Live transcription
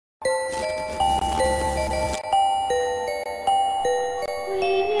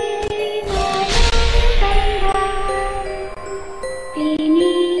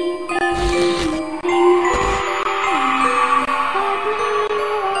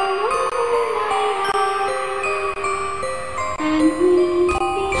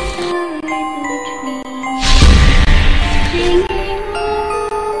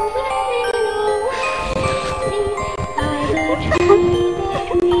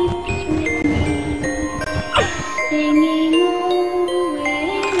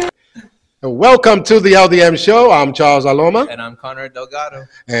Welcome to the LDM Show. I'm Charles Laloma. And I'm Conrad Delgado.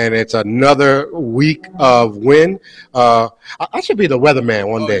 And it's another week of wind. I should be the weatherman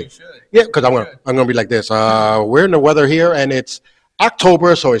one day. You should. Yeah, because I'm gonna be like this. We're in the weather here, and it's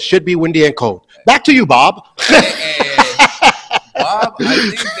October, so it should be windy and cold. Back to you, Bob. Hey, Bob,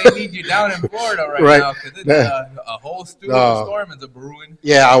 I think they need you down in Florida right now because it's a whole storm is a brewing.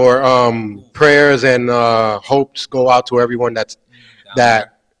 Yeah, our prayers and hopes go out to everyone that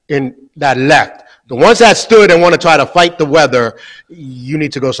left. The ones that stood and want to try to fight the weather, you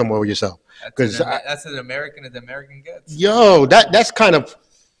need to go somewhere with yourself. That's as American as American gets. Yo, that's kind of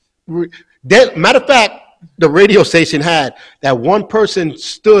matter of fact, the radio station had that one person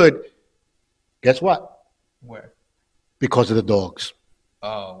stood. Guess what? Where? Because of the dogs.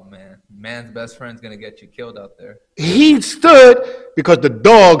 Oh man, man's best friend's gonna get you killed out there. He stood because the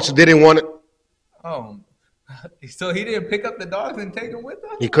dogs didn't want it. Oh, so he didn't pick up the dogs and take them with him?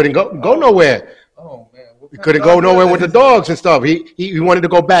 He couldn't go nowhere. Oh man, he couldn't go nowhere with the dogs and stuff. He wanted to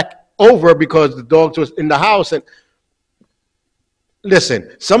go back over because the dogs was in the house. And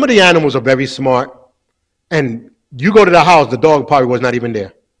listen, some of the animals are very smart, and you go to the house, the dog probably was not even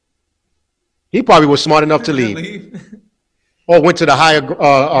there. He probably was smart enough to leave. Or went to the higher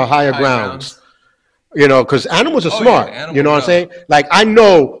grounds. You know, because animals are smart. Yeah, you know what I'm saying? Like, I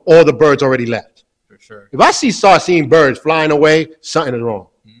know all the birds already left. For sure. If I start seeing birds flying away, something is wrong.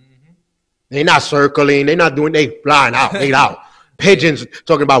 Mm-hmm. They're not circling. They're not doing, they flying out. They out. Pigeons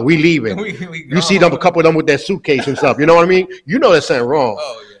talking about we leaving. You see them, a couple of them with their suitcase and stuff. You know what I mean? You know there's something wrong.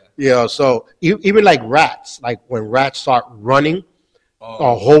 Oh, yeah. Yeah, so even like rats, like when rats start running,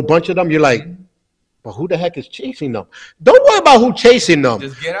 a whole bunch of them, you're like, but who the heck is chasing them? Don't worry about who chasing them.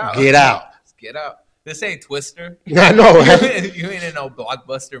 Just get out. Get out. Just get out. This ain't Twister. I know. You ain't in no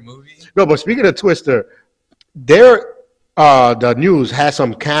blockbuster movie. No, but speaking of Twister, the news has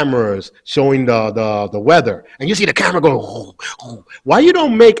some cameras showing the weather, and you see the camera going. Why you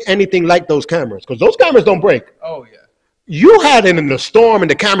don't make anything like those cameras? Because those cameras don't break. Oh yeah. You had it in the storm,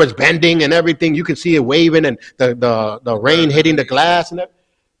 and the camera's bending and everything. You can see it waving, and the rain hitting the glass and that.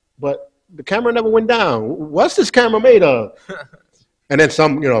 But the camera never went down. What's this camera made of? And then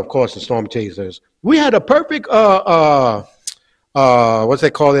some, of course, the storm chasers. We had a perfect, what's they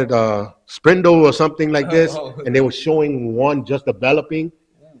call it, spindle or something like this. And they were showing one just developing.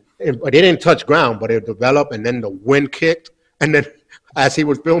 But they didn't touch ground, but it developed, and then the wind kicked. And then as he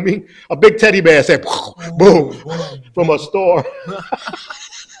was filming, a big teddy bear said, boom, from a store.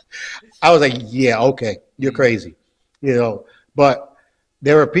 I was like, yeah, okay, you're crazy. But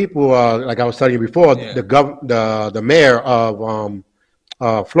there are people, like I was telling you before, the mayor of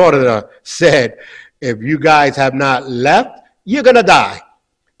Florida said, if you guys have not left, you're going to die.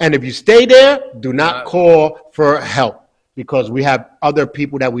 And if you stay there, do not call for help because we have other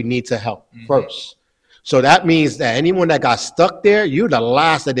people that we need to help first. So that means that anyone that got stuck there, you're the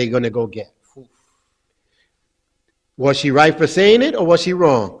last that they're going to go get. Was she right for saying it or was she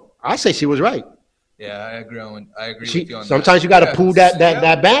wrong? I say she was right. Yeah, I agree with you on that. Sometimes you got to pull that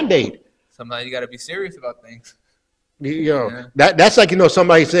Band-Aid. Sometimes you got to be serious about things. That's like,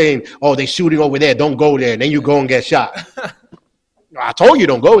 somebody saying, oh, they're shooting over there. Don't go there. And then you go and get shot. I told you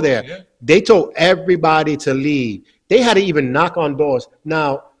don't go there. Yeah. They told everybody to leave. They had to even knock on doors.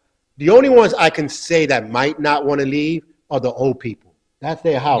 Now, the only ones I can say that might not want to leave are the old people. That's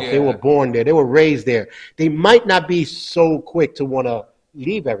their house. Yeah. They were born there. They were raised there. They might not be so quick to want to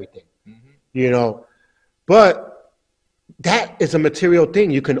leave everything, But that is a material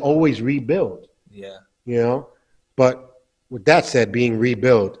thing. You can always rebuild. Yeah. But with that said, being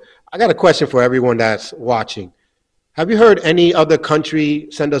rebuilt, I got a question for everyone that's watching. Have you heard any other country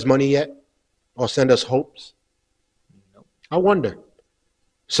send us money yet or send us hopes? Nope. I wonder.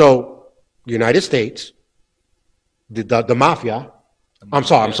 So, the United States, the mafia. I'm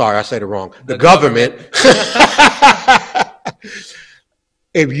sorry, I said it wrong. The government.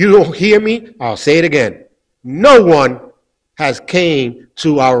 If you don't hear me, I'll say it again. No one has came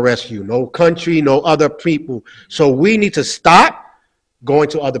to our rescue. No country, no other people. So we need to stop going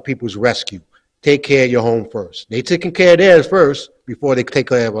to other people's rescue. Take care of your home first. They taking care of theirs first before they take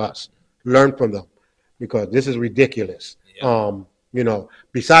care of us. Learn from them because this is ridiculous. Yeah.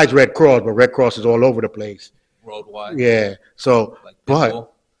 Besides Red Cross, but Red Cross is all over the place. Worldwide. Yeah. So,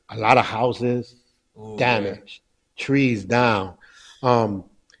 but a lot of houses damaged, trees down.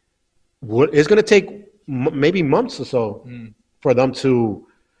 It's going to take maybe months or so for them to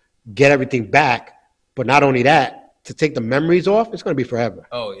get everything back. But not only that, to take the memories off, it's going to be forever.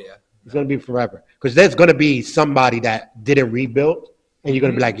 Oh, yeah. It's going to be forever. Because there's going to be somebody that didn't rebuild. And you're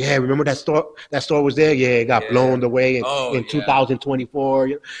going to be like, yeah, remember that store? That store was there? Yeah, it got blown away in 2024.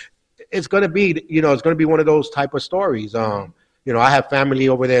 it's gonna be, you know, it's gonna be one of those type of stories. You know, I have family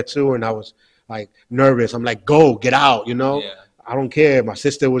over there too, and I was like nervous. I'm like, go, get out, you know. Yeah. I don't care. My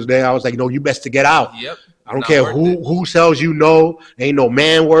sister was there. I was like, no, you best to get out. Yep. I don't care who sells you no. Ain't no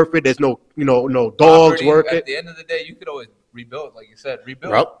man worth it. There's no, you know, no dogs worth it. At the end of the day, you could always rebuild, like you said,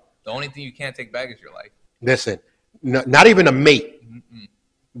 rebuild. Yep. The only thing you can't take back is your life. Listen, not even a mate.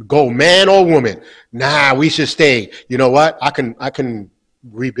 Go man or woman. Nah, we should stay. You know what? I can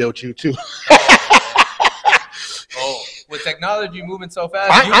rebuild you too. With technology moving so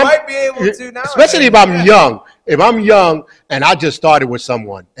fast, you might be able to now. Especially if I'm young. If I'm young and I just started with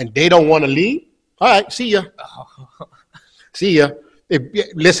someone and they don't want to leave, all right, see ya. See ya.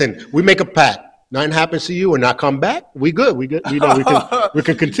 Listen, we make a pact. Nothing happens to you and not come back, we good. We good. You know, we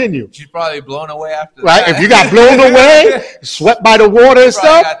can continue. She's probably blown away after right? that. If you got blown away, swept by the water and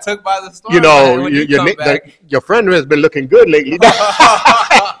stuff, got took by the storm. You know, your friend has been looking good lately.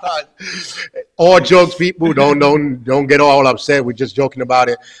 All jokes, people, don't get all upset. We're just joking about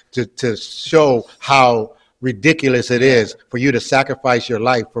it to show how ridiculous it is for you to sacrifice your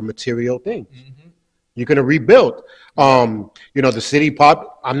life for material things. You're gonna rebuild. You know, the city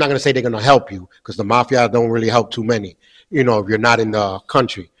pop. I'm not gonna say they're gonna help you because the mafia don't really help too many. You know, if you're not in the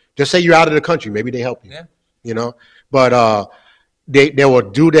country, just say you're out of the country. Maybe they help you. Yeah. You know, but they will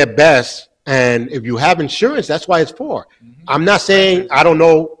do their best. And if you have insurance, that's why it's for. I'm not saying I don't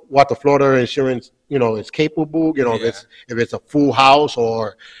know what the Florida insurance, you know, is capable. You know, if it's a full house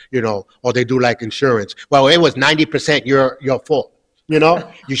or, you know, or they do like insurance. Well, it was 90% your fault. You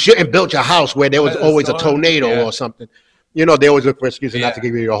know, you shouldn't build your house where there was always a tornado or something. You know, they always look for excuses not to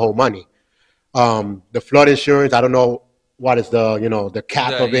give you your whole money. The flood insurance, I don't know what is the, you know, the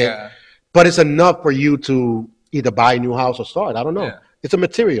cap of it, but it's enough for you to either buy a new house or start. I don't know. It's a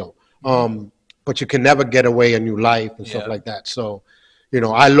material. But you can never get away a new life and stuff like that. So, you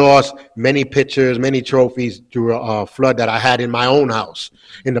know, I lost many pictures, many trophies through a flood that I had in my own house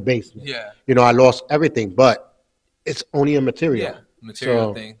in the basement. You know, I lost everything, but it's only a material.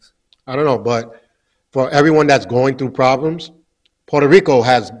 Material things. I don't know, but for everyone that's going through problems, Puerto Rico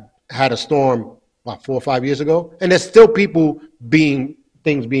has had a storm about 4 or 5 years ago, and there's still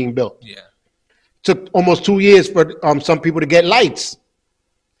things being built. Took almost 2 years for some people to get lights.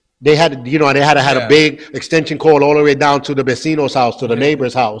 They had, you know, they had a big extension cord all the way down to the vecino's house, to the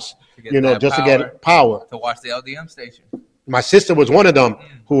neighbor's house, you know, just to get power. To watch the LDM station. My sister was one of them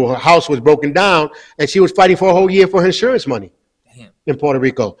who her house was broken down, and she was fighting for a whole year for her insurance money in Puerto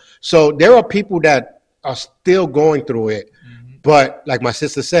Rico. So there are people that are still going through it. But like my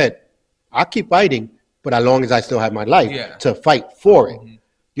sister said, I keep fighting, but as long as I still have my life to fight for it.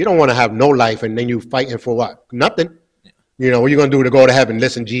 You don't want to have no life and then you fighting for what? Nothing. You know, what are you going to do to go to heaven?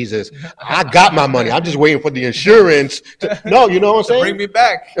 Listen, Jesus, I got my money. I'm just waiting for the insurance. No, you know what I'm saying? Bring me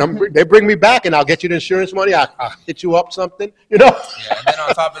back. They bring me back and I'll get you the insurance money. I'll hit you up something, you know? And then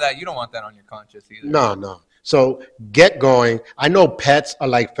on top of that, you don't want that on your conscience either. No. So get going. I know pets are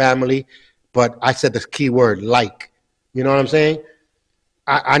like family, but I said this key word, like. You know what I'm saying?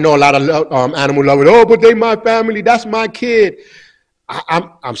 I know a lot of animal lovers. Oh, but they my family. That's my kid.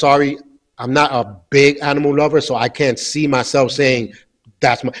 I'm sorry. I'm not a big animal lover, so I can't see myself saying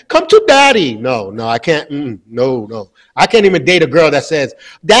that's my. Come to daddy. No, I can't. No. I can't even date a girl that says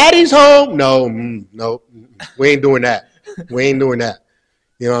daddy's home. No. We ain't doing that. You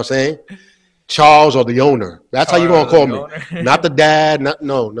know what I'm saying? Charles or the owner. That's how you gonna call me. Not the dad.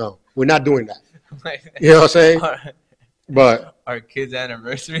 No. We're not doing that. You know what I'm saying? But our kids'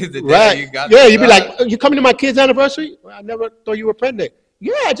 anniversary, the day right? You got you'd be like, "You coming to my kid's anniversary? Well, I never thought you were pregnant."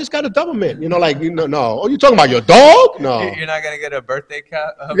 Yeah, I just got a doublemint. You know, like no. Oh, you talking about your dog? No, you're not gonna get a birthday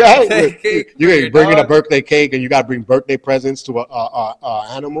cake. You're bringing a birthday cake, and you got to bring birthday presents to a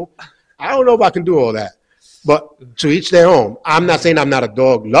animal. I don't know if I can do all that, but to each their own. I'm not saying I'm not a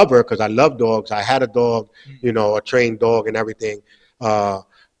dog lover because I love dogs. I had a dog, you know, a trained dog and everything.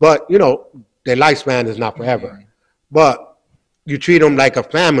 But you know, their lifespan is not forever. But you treat them like a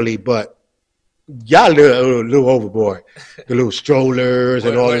family, but y'all a little overboard. The little strollers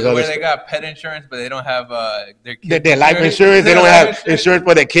and all this other stuff. They got pet insurance, but they don't have their life insurance. They don't have insurance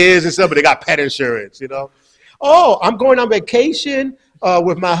for their kids and stuff, but they got pet insurance, you know. Oh, I'm going on vacation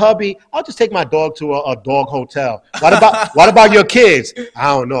with my hubby. I'll just take my dog to a dog hotel. What about your kids? I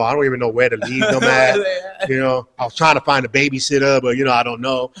don't know. I don't even know where to leave them at. You know, I was trying to find a babysitter, but, you know, I don't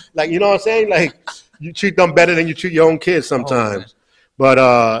know. Like, you know what I'm saying? Like, you treat them better than you treat your own kids sometimes. But,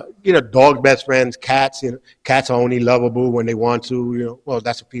 you know, dogs, best friends, cats, you know, cats are only lovable when they want to, you know. Well,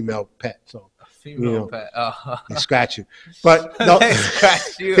 that's a female pet, so. Female pet. Oh. They scratch you, but no, they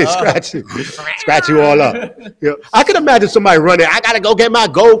scratch you. They scratch you all up. I can imagine somebody running. I gotta go get my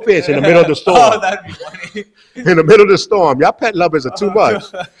goldfish in the middle of the storm. Oh, that'd be funny. In the middle of the storm, y'all pet lovers are too much.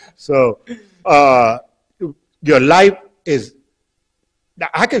 So, your life is.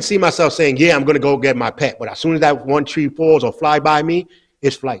 I can see myself saying, "Yeah, I'm gonna go get my pet," but as soon as that one tree falls or fly by me,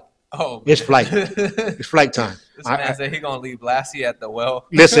 it's flight. Oh, it's flight. It's flight time. This man said he gonna leave Lassie at the well.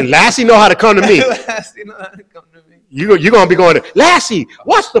 Listen, Lassie know how to come to me. Lassie know how to come to me. You're gonna be going to Lassie.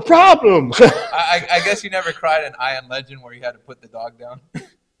 What's the problem? I guess you never cried in I Am Legend where you had to put the dog down.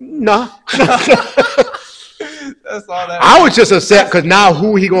 No. That's all that. I was just upset because now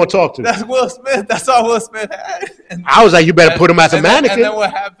who he gonna talk to? That's Will Smith. That's all Will Smith had. And I was like, you better put him as a mannequin. And then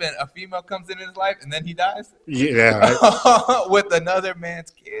what happened? A female comes in his life and then he dies. Yeah, right. With another man's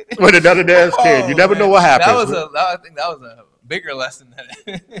kid. With another man's kid. You never know what happens. I think that was a bigger lesson than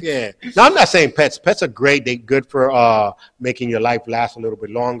it. Yeah. No, I'm not saying pets. Pets are great. They're good for making your life last a little bit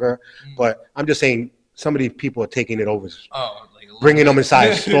longer. But I'm just saying some of these people are taking it over. Oh, bringing them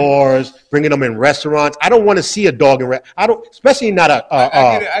inside stores, bringing them in restaurants. I don't want to see a dog in I don't, especially not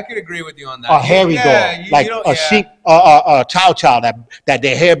I could agree with you on that. A hairy dog, like a sheep, chow that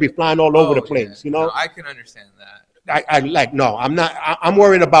their hair be flying all over the place. You know, no, I can understand that. I'm not. I'm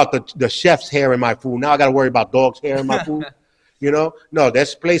worrying about the chef's hair in my food. Now I got to worry about dog's hair in my food. You know, no,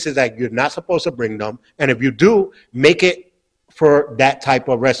 there's places that you're not supposed to bring them, and if you do, make it for that type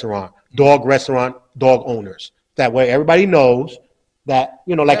of restaurant, dog owners. That way, everybody knows. That,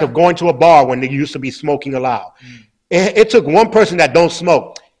 you know, like of going to a bar when they used to be smoking allowed. It took one person that don't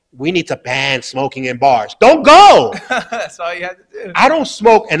smoke. We need to ban smoking in bars. Don't go. That's all you had to do. I don't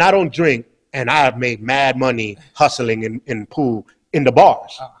smoke and I don't drink, and I have made mad money hustling in pool in the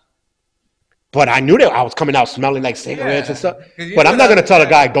bars. But I knew that I was coming out smelling like cigarettes and stuff. But I'm not going to tell a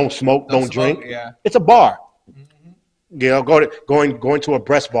guy don't smoke, don't drink. Yeah. It's a bar. You know, going to a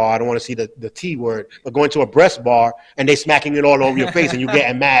breast bar. I don't want to see the T word, but going to a breast bar and they smacking it all over your face and you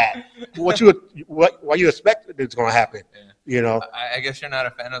getting mad. What you expect is going to happen? Yeah. You know. I guess you're not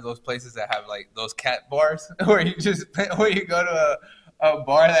a fan of those places that have like those cat bars where you go to a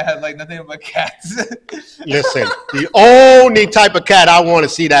bar that has like nothing but cats. Listen, the only type of cat I want to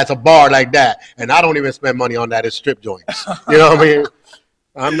see that's a bar like that, and I don't even spend money on that, is strip joints. You know what I mean?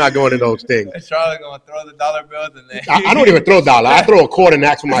 I'm not going to those things. Charlotte going to throw the dollar bills in there. I don't even throw dollar. I throw a quarter and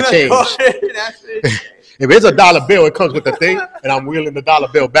ask for my change. If it's a dollar bill, it comes with the thing, and I'm wheeling the dollar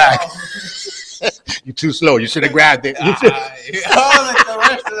bill back. You're too slow. You should have grabbed it.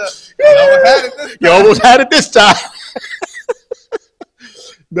 You almost had it this time.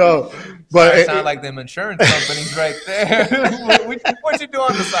 No, but it sounds like them insurance companies right there. What you do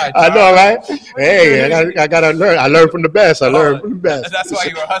on the side, Charles? I know, right? Hey, I gotta learn. I learned from the best. I learned from the best. That's why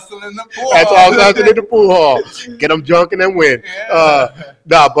you were hustling in the pool. That's why I was hustling in the pool hall. Get them drunk and then win. Yeah.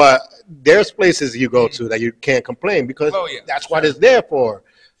 No, but there's places you go to that you can't complain because that's what it's there for.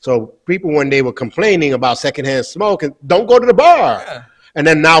 So people, when they were complaining about secondhand smoke, don't go to the bar. Yeah. And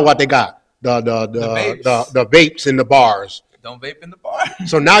then now what they got? The vapes in the bars. Don't vape in the bar.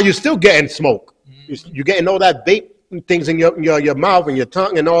 So now you're still getting smoke. You're getting all that vape things in your mouth and your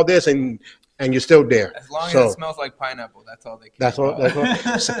tongue and all this, and you're still there. As long as it smells like pineapple, that's all they care. That's all.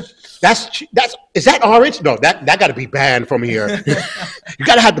 That's is that orange? No, that got to be banned from here. You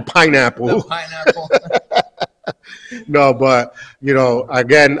got to have the pineapple. The pineapple. No, but you know,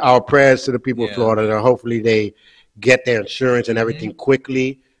 again, our prayers to the people of Florida. And hopefully, they get their insurance and everything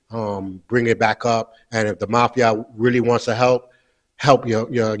quickly. Bring it back up, and if the mafia really wants to help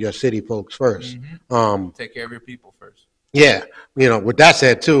your city folks first. Take care of your people first. Yeah, you know. With that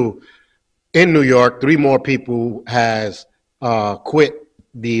said, too, in New York, 3 more people has quit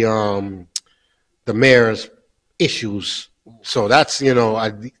the mayor's issues. So that's 10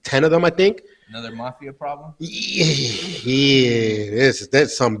 of them, I think. Another mafia problem. Yeah,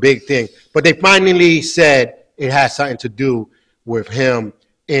 that's some big thing. But they finally said it has something to do with him.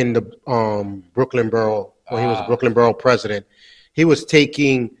 In the Brooklyn borough, when he was Brooklyn borough president, he was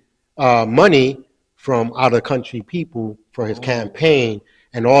taking money from out of the country people for his campaign,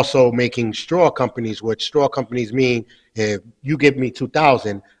 and also making straw companies, which straw companies mean if you give me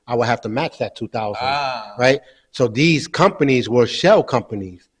 $2,000, I will have to match that $2,000, right? So these companies were shell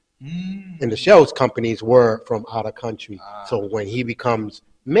companies, and the shell companies were from out of country. So when he becomes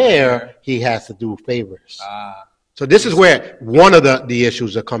mayor, he has to do favors. So this is where one of the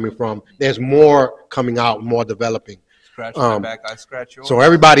issues are coming from. There's more coming out, more developing. Scratch my back, I scratch yours. So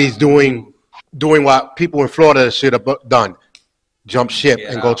everybody's doing what people in Florida should have done, jump ship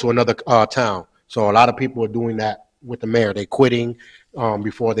and go to another town. So a lot of people are doing that with the mayor. They're quitting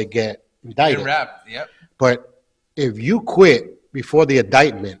before they get indicted. Wrapped. Yep. But if you quit before the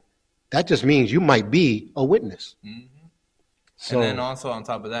indictment, that just means you might be a witness. Mm-hmm. So, and then also on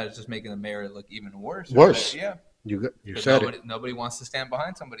top of that, it's just making the mayor look even worse. Worse. Yeah. You said it. Nobody wants to stand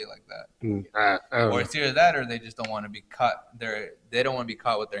behind somebody like that. Or it's either that, or they just don't want to be caught. They don't want to be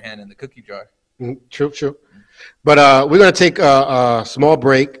caught with their hand in the cookie jar. True. But we're gonna take a small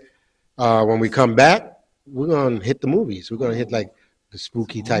break. When we come back, we're gonna hit the movies. We're gonna hit like the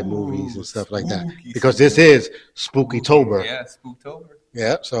spooky type movies and stuff like that, because this is Spooktober. Yeah, Spooktober.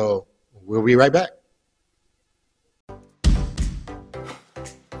 Yeah. So we'll be right back.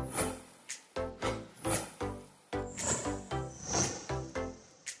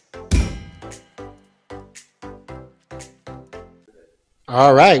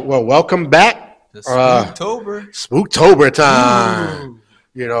 All right. Well, welcome back. To Spooktober. Spooktober time. Ooh.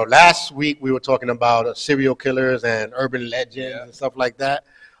 You know, last week we were talking about serial killers and urban legends and stuff like that.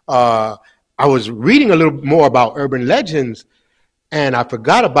 I was reading a little more about urban legends, and I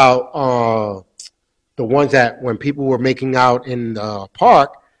forgot about the ones that when people were making out in the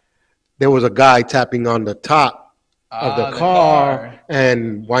park, there was a guy tapping on the top of the car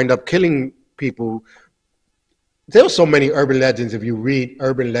and wind up killing people. There were so many urban legends. If you read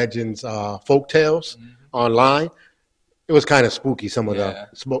urban legends, folk tales online, it was kind of spooky. Some of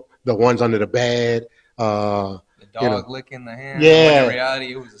the ones under the bed, the dog licking the hand. Yeah, in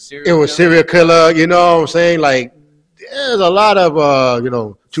reality, it was a serial killer. You know what I'm saying? Like, there's a lot of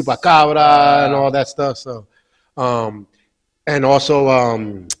chupacabra and all that stuff. So, and also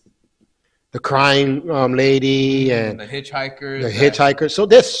the crying lady and the hitchhikers. The hitchhikers. So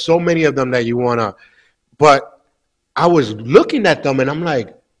there's so many of them that you wanna, but I was looking at them and I'm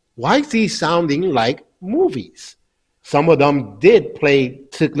like, why is these sounding like movies? Some of them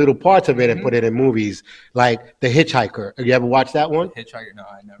took little parts of it and put it in movies, like The Hitchhiker. Have you ever watched that one? The Hitchhiker? No,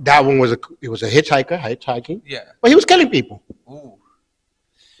 I never. That one was a hitchhiking. Yeah. But he was killing people. Ooh.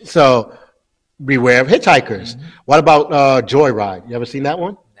 So beware of hitchhikers. What about Joyride? You ever seen that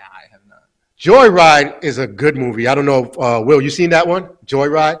one? Nah, I have not. Joyride is a good movie. I don't know if, Will, you seen that one?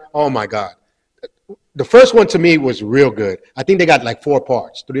 Joyride? Oh my God. The first one to me was real good. I think they got like 3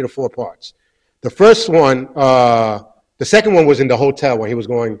 to 4 parts. The first one, the second one was in the hotel when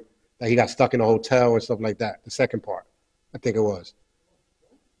he got stuck in a hotel and stuff like that. The second part, I think it was.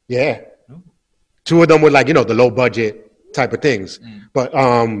 Yeah. 2 of them were like, the low budget type of things. But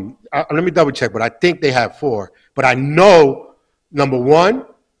let me double check, but I think they have 4. But I know, number 1,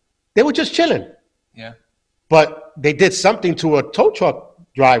 they were just chilling. Yeah. But they did something to a tow truck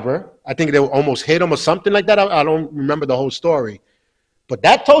driver. I think they almost hit him or something like that. I don't remember the whole story. But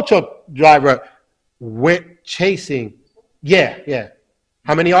that tow truck driver went chasing. Yeah.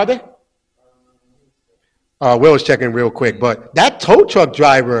 How many are there? Will was checking real quick. But that tow truck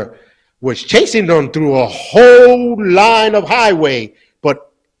driver was chasing them through a whole line of highway.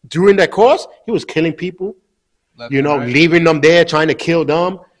 But during that course, he was killing people, leaving them there, trying to kill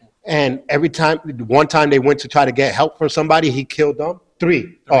them. And one time they went to try to get help from somebody, he killed them.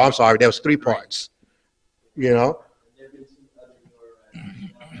 3. Oh, I'm sorry. There was 3 parts.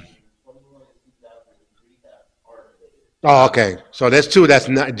 Oh, okay. So there's 2 that's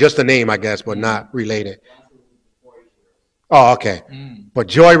not just a name, I guess, but not related. Oh, okay. But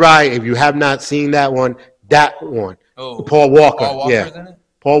Joyride, if you have not seen that one. Oh, Paul Walker. Paul Walker's in it?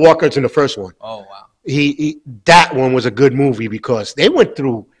 Paul Walker's in the first one. Oh, wow. That one was a good movie because they went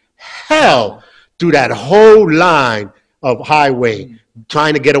through hell through that whole line of highway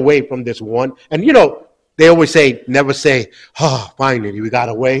trying to get away from this one. And, they always say, never say, oh, finally, we got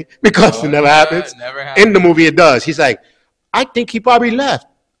away, because it never happens. Never happens. In the movie, it does. He's like, I think he probably left.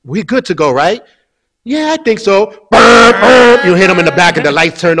 We good to go, right? Yeah, I think so. You hit him in the back and the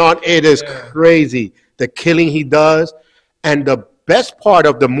lights turn on. It is crazy. The killing he does. And the best part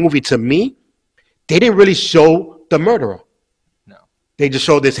of the movie to me, they didn't really show the murderer. No. They just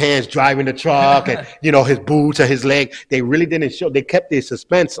showed his hands driving the truck and, his boots or his leg. They really didn't show. They kept their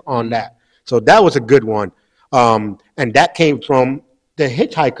suspense on that. So that was a good one. And that came from the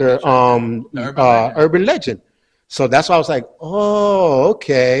Hitchhiker urban legend. So that's why I was like, oh,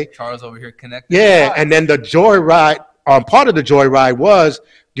 okay. Charles over here connected. Yeah, and then the Joyride, part of the Joyride was,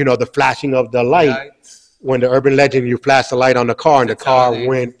 the flashing of the light. When the urban legend, you flash the light on the car and the car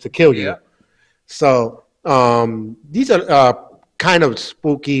went to kill you. So these are kind of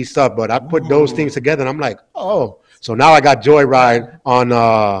spooky stuff, but I put those things together and I'm like, oh. So now I got Joyride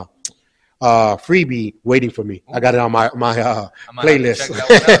on freebie waiting for me. I got it on my playlist. Check that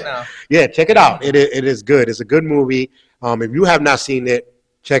one out now. Yeah, check it out. It is good. It's a good movie. If you have not seen it,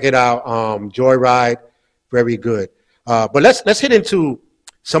 check it out. Joyride, very good. But let's hit into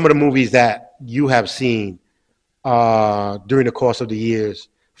some of the movies that you have seen during the course of the years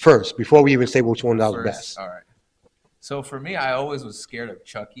first, before we even say which one that was best. All right. So for me, I always was scared of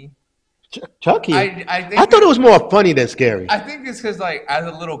Chucky. Chucky? I thought it was more funny than scary. I think it's because, like, as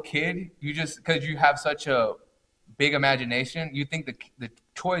a little kid, because you have such a big imagination, you think the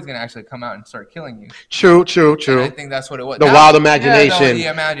toy is going to actually come out and start killing you. True. And I think that's what it was. The wild imagination. Yeah, the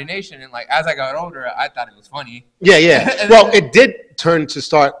imagination. And, like, as I got older, I thought it was funny. Yeah. Well, it did turn to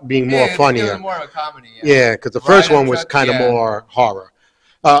start being more funnier. It was more of a comedy. Yeah, because the first one was kind of more horror.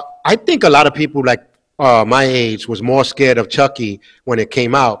 I think a lot of people, like, my age was more scared of Chucky when it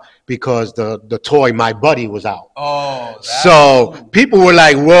came out because the toy My Buddy was out. Oh, so people were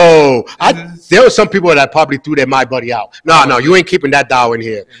like, "Whoa!" There were some people that probably threw their My Buddy out. No, you ain't keeping that doll in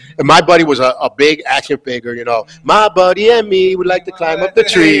here. And My Buddy was a big action figure. You know, my buddy and me would like to climb up the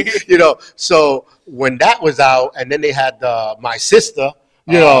tree. You know, so when that was out, and then they had My Sister.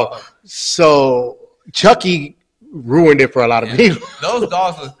 You know, so Chucky ruined it for a lot of people. Those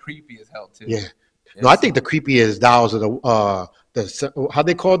dolls were creepy as hell too. Yeah. No, I think the creepiest dolls are the how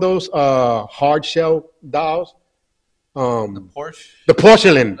they call those hard shell dolls. The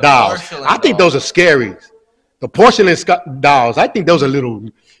porcelain dolls. I think those are scary. The porcelain dolls. I think those are little.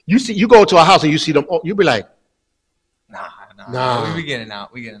 You go to a house and you see them. You be like, nah. We getting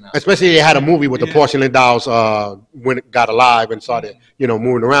out. Especially they had a movie with the porcelain dolls when it got alive and started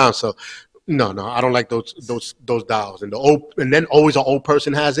moving around. So no, I don't like those dolls. And then always an old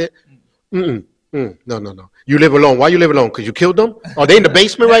person has it. No. You live alone. Why you live alone? Because you killed them? Are they in the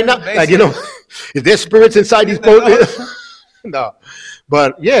basement right now? Like, is there spirits inside these boats? No.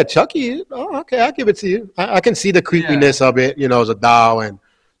 But yeah, Chucky, okay, I'll give it to you. I can see the creepiness of it, as a doll. And,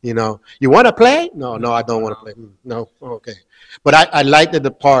 you want to play? No, I don't want to play. No, okay. But I liked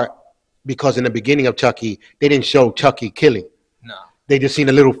the part because in the beginning of Chucky, they didn't show Chucky killing. No. They just seen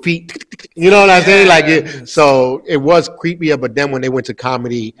the little feet. You know what I'm saying? Like so it was creepier. But then when they went to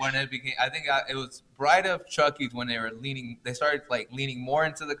comedy, when it became, I think it was Bride of Chucky's when they started like leaning more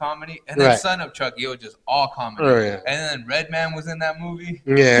into the comedy, and then Son of Chucky, it was just all comedy. Oh, yeah. And then Redman was in that movie.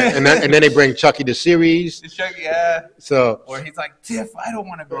 Yeah, and then they bring Chucky the series. Chucky, yeah. So or he's like, Tiff, I don't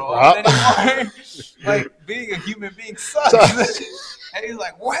want to grow up anymore. Like being a human being sucks. And he's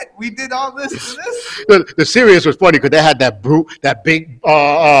like, "What? We did all this for this?" The series was funny because they had that big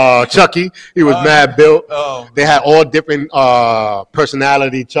Chucky. He was mad built. They had all different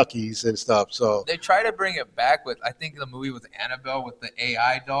personality Chuckies and stuff. So they try to bring it back with, I think the movie was Annabelle with the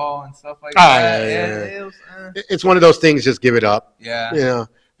AI doll and stuff like that. Yeah. It's one of those things. Just give it up. Yeah. Yeah.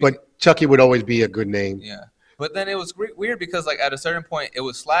 But Chucky would always be a good name. Yeah. But then it was weird because, like, at a certain point, it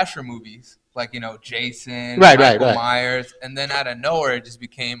was slasher movies, like, Jason, Michael Myers, and then out of nowhere, it just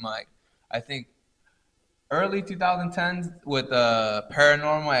became, like, I think, early 2010s with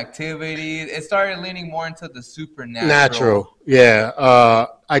Paranormal Activity. It started leaning more into the supernatural. Yeah.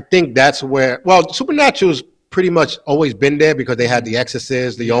 I think that's where, Supernatural's pretty much always been there because they had The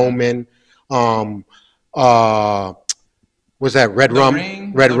Exorcist, The Omen, was that Red Rum?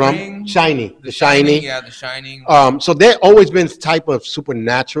 Shiny. The Shining. Yeah, The Shining. So there always been type of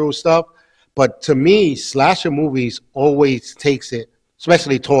supernatural stuff, but to me, slasher movies always takes it,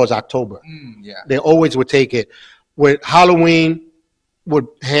 especially towards October. They always would take it. With Halloween,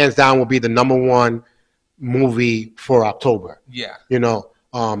 hands down would be the #1 movie for October. Yeah.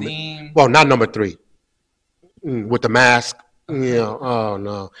 Theme. Well, not number 3. With the mask. Oh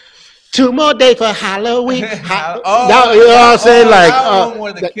no. 2 more days for Halloween. You know what I'm saying? Like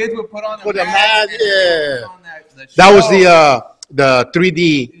where the kids would put on the mask. Yeah. That was the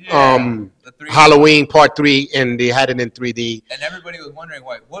 3D the 3D. Halloween Part 3, and they had it in 3D. And everybody was wondering,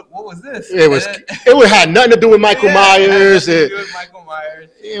 what was this? It had nothing to do with Michael Myers. It was Michael Myers.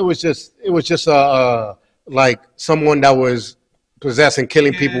 It was just like someone that was possessing,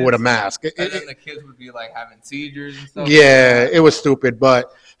 killing people with a mask. And then the kids would be like having seizures and stuff. Yeah, it was stupid,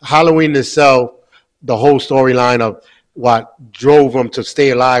 but Halloween itself, the whole storyline of what drove him to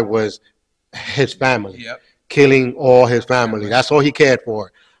stay alive was his family, killing all his family. That's all he cared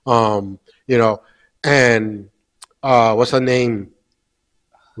for. And what's her name?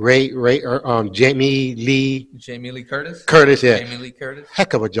 Jamie Lee Curtis. Yeah. Jamie Lee Curtis.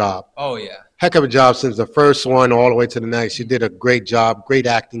 Heck of a job. Oh yeah. Heck of a job since the first one all the way to the next. She did a great job. Great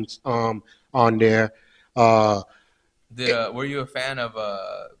acting on there. Were you a fan of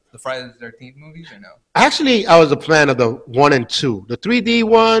the Friday the 13th movies or no? Actually, I was a fan of the 1 and 2. The 3D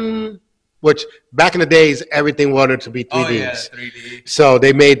one, which back in the days, everything wanted to be 3D. Oh, yeah, 3D. So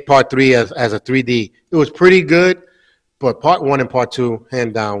they made Part 3 as a 3D. It was pretty good, but Part 1 and Part 2,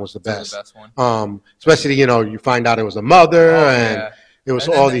 hand down, was the best. The best one. Especially, you find out it was a mother, and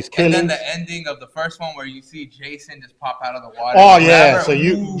There was all these killings. And then the ending of the first one where you see Jason just pop out of the water. Oh yeah, so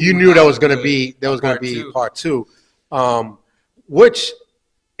you knew there was gonna be part two, which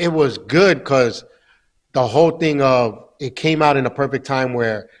it was good because the whole thing of it came out in a perfect time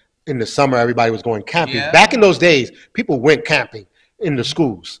where in the summer everybody was going camping. Yeah. Back in those days, people went camping in the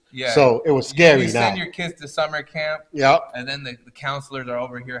schools. Yeah. So it was scary. You send your kids to summer camp. Yeah. And then the counselors are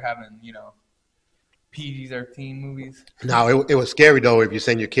over here having, PG-13 movies. No, it was scary though if you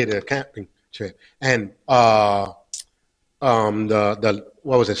send your kid to a camping trip. And the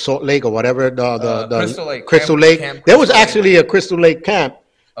what was it, Salt Lake or whatever, the Crystal Lake. There was actually a Crystal Lake camp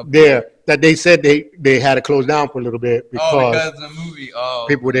there that they said they had to close down for a little bit because of the movie.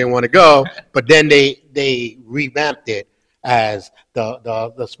 People didn't want to go. But then they revamped it as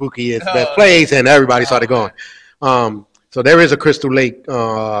the spookiest best place, and everybody started going. So there is a Crystal Lake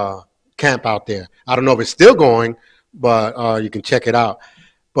camp out there. I don't know if it's still going, but you can check it out.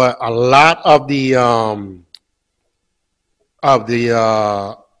 But a lot of the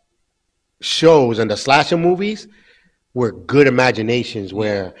shows and the slasher movies were good imaginations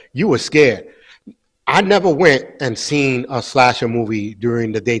where you were scared. I never went and seen a slasher movie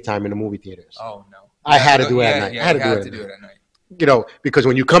during the daytime in the movie theaters. Oh no, I had to do it at night. I had to do it at night. Because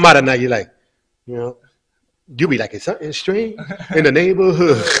when you come out at night, you're like, you'll be like, is something strange in the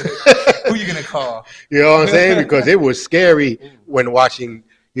neighborhood? Who you gonna call? You know what I'm saying? Because it was scary when watching.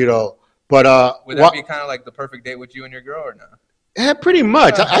 But would that be kind of like the perfect date with you and your girl, or no? Yeah, pretty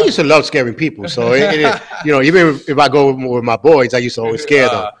much. I used to love scaring people. So even if I go with my boys, I used to always scare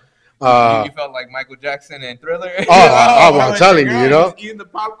them. You felt like Michael Jackson in Thriller. I'm telling you, eating the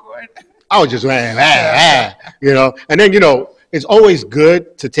popcorn. I was just and then it's always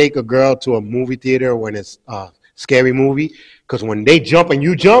good to take a girl to a movie theater when it's a scary movie, because when they jump and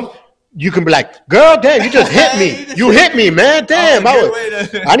you jump, you can be like, girl, damn, you just hit me. You hit me, man. Damn,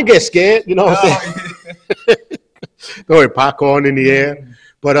 I didn't get scared. You know what I'm saying? Throwing popcorn in the air.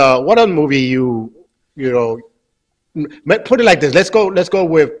 But what other movie put it like this. Let's go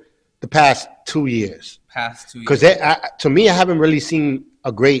with the past 2 years. Because to me, I haven't really seen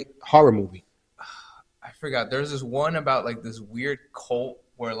a great horror movie. I forgot. There's this one about like this weird cult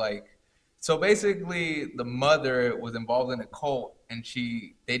where so basically the mother was involved in a cult, and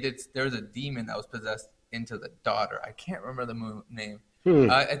there was a demon that was possessed into the daughter. I can't remember the name.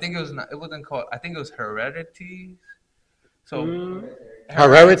 I think it wasn't called. I think it was Heredity. So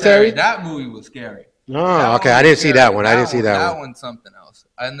Hereditary. That movie was scary. Oh, okay. I didn't see that one. That one's something else.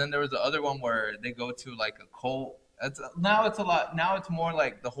 And then there was the other one where they go to like a cult. Now it's more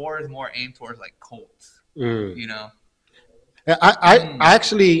like the horror is more aimed towards like cults.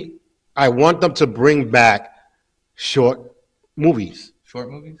 I want them to bring back short movies. Short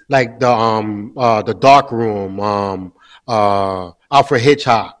movies? Like the Dark Room, Alfred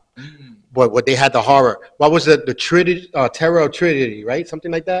Hitchcock. But what they had the horror. What was it? The Trinity, Terror of Trinity, right?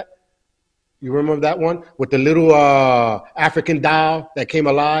 Something like that. You remember that one with the little African doll that came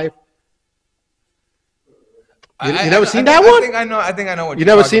alive? You never seen that one? I think I know what you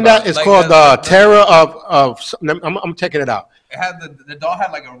never seen that. It's like called Terror of. I'm checking it out. It had the doll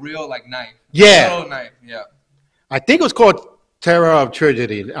had like a real knife. Yeah. A real knife. Yeah. I think it was called Terror of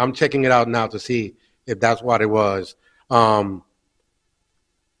Trinity. I'm checking it out now to see if that's what it was. Yep,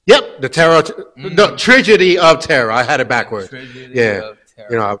 the Tragedy of Terror. I had it backwards. Tragedy of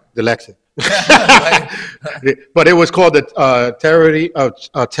Terror. Dyslexic. But it was called the Tragedy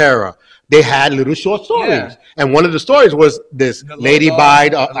of Terror. They had little short stories, and one of the stories was this lady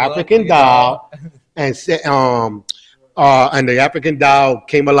buyed an African doll, and the African doll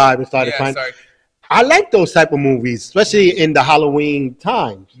came alive and started trying. I like those type of movies, especially in the Halloween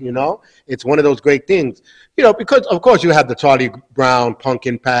times. It's one of those great things. Because of course you have the Charlie Brown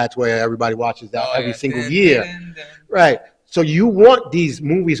pumpkin patch where everybody watches that every single year, right? So you want these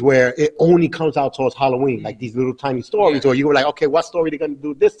movies where it only comes out towards Halloween, like these little tiny stories, or you were like, okay, what story are they going to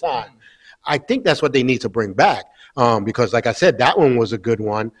do this time? I think that's what they need to bring back, because like I said, that one was a good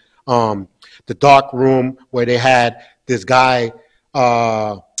one. The Dark Room, where they had this guy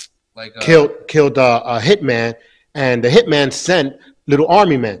killed a hitman, and the hitman sent little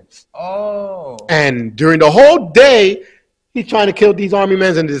army men. Oh. And during the whole day, he's trying to kill these army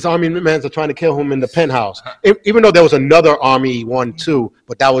men, and these army men are trying to kill him in the penthouse. Even though there was another army one too,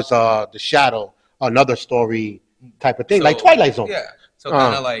 but that was the Shadow, another story type of thing, like Twilight Zone. Yeah. So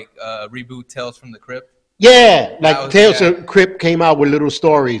kind of like reboot Tales from the Crypt. Yeah, like Tales from the Crypt came out with little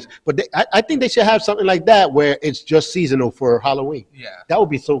stories, but I think they should have something like that where it's just seasonal for Halloween. Yeah, that would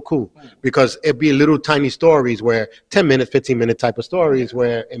be so cool because it'd be little tiny stories where 10-minute, 15-minute type of stories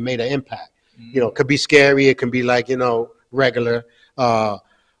where it made an impact. It could be scary, it can be like regular,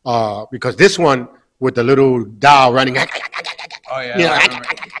 because this one with the little doll running, oh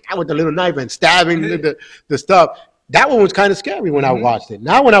yeah, with the little knife and stabbing the stuff. That one was kind of scary when I watched it.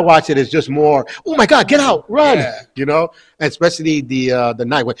 Now when I watch it, it's just more, oh my God, get out, run, you know, and especially the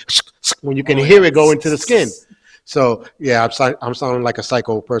knife when you can hear it go into the skin. So yeah, I'm sounding like a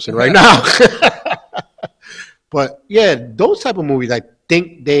psycho person right now. But yeah, those type of movies I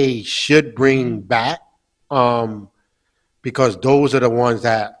think they should bring back, because those are the ones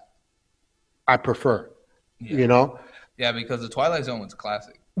that I prefer. You know. Yeah, because the Twilight Zone was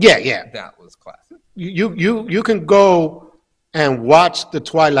classic. Yeah. That was classic. You can go and watch the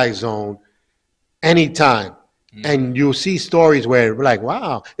Twilight Zone anytime, and you'll see stories where we're like,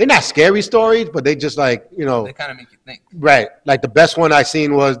 wow, they're not scary stories, but they just like, you know, they kind of make you think. Right. Like the best one I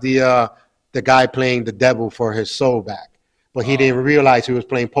seen was the guy playing the devil for his soul back, but he didn't realize he was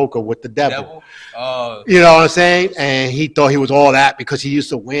playing poker with the devil. Oh, you know what I'm saying? And he thought he was all that because he used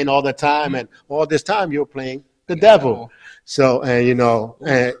to win all the time, and all this time you were playing the devil. So, and you know,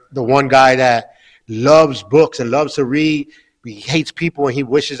 and the one guy that loves books and loves to read, he hates people and he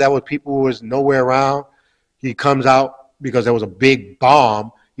wishes that was people who was nowhere around. He comes out because there was a big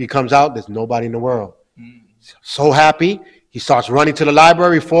bomb. He comes out, there's nobody in the world. So happy, he starts running to the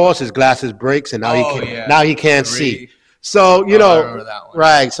library, falls, his glasses breaks, and now he can't see. So you know,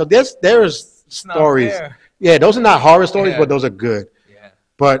 right? So there's stories. Yeah, those are not horror stories, but those are good. Yeah.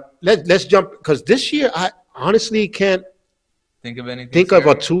 But let's jump, because this year I honestly can't think of anything. Think of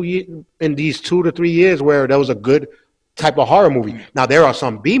in these 2 to 3 years where there was a good type of horror movie. Now there are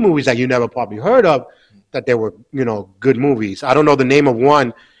some B movies that you never probably heard of that there were, you know, good movies. I don't know the name of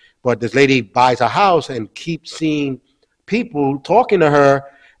one, but this lady buys a house and keeps seeing people talking to her,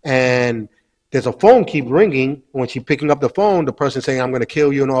 and there's a phone keep ringing. When she's picking up the phone, the person saying, "I'm going to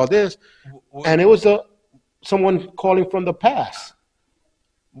kill you" and all this, and it was someone calling from the past.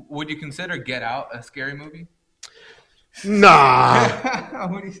 Would you consider Get Out a scary movie? Nah.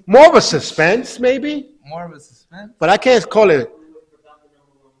 More of a suspense, maybe. More of a suspense. But I can't call it.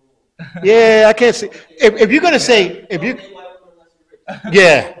 Yeah, I can't say. If you're gonna say,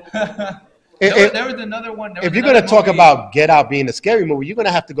 yeah. There was another one. If you're gonna talk about Get Out being a scary movie, you're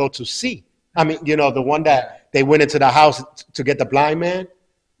gonna have to go to C. I mean, you know, the one that they went into the house to get the blind man,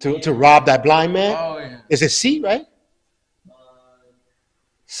 to rob that blind man. Oh yeah. Is it C, right?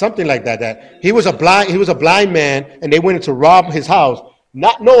 Something like that. That he was a blind man, and they went in to rob his house,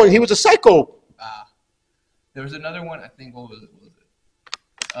 not knowing he was a psycho. There was another one. I think what was it? What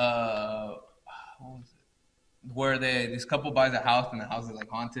was it? Where this couple buys a house and the house is like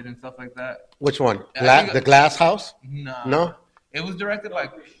haunted and stuff like that. Which one? The Glass House? No. It was directed by.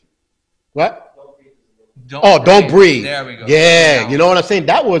 What? Don't Breathe. There we go. Yeah, you know what I'm saying?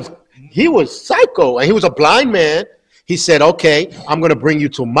 He was psycho, and he was a blind man. He said, "Okay, I'm going to bring you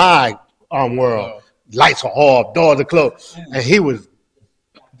to my world. Lights are off, doors are closed." And he was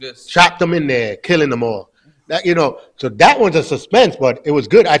trapped them in there, killing them all. That, you know, so that one's a suspense, but it was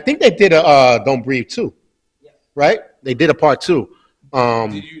good. I think they did a Don't Breathe 2, right? They did a part 2.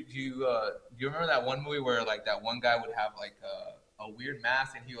 Do you remember that one movie where like that one guy would have like a weird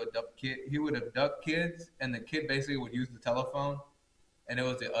mask and he would abduct kids, and the kid basically would use the telephone. And it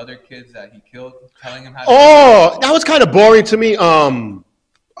was the other kids that he killed, telling him how to. That was kind of boring to me.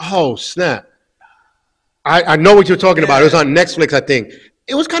 Oh, snap. I know what you're talking about. It was on Netflix, I think.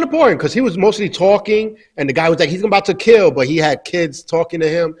 It was kind of boring because he was mostly talking, and the guy was like, he's about to kill, but he had kids talking to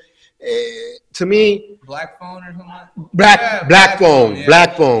him. To me. Black Phone or something? Black Phone. Yeah.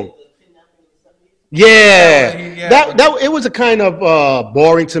 Black Phone. Yeah. It was a kind of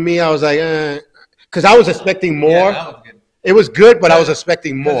boring to me. I was like, because I was expecting more. Yeah, that was good. It was good, but I was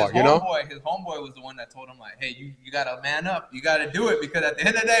expecting more, his homeboy was the one that told him, like, hey, you got to man up. You got to do it, because at the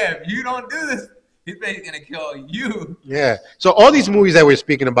end of the day, if you don't do this, he's basically going to kill you. Yeah. So all these movies that we're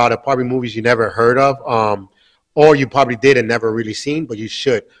speaking about are probably movies you never heard of, or you probably did and never really seen, but you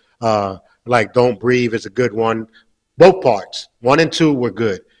should. Like Don't Breathe is a good one. Both parts, 1 and 2 were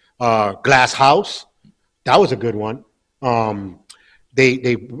good. Glass House, that was a good one.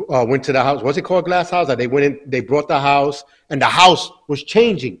 They went to the house. What's it called? Glass House? They went in. They brought the house, and the house was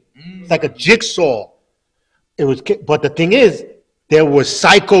changing. It's like a jigsaw. It was, but the thing is, there were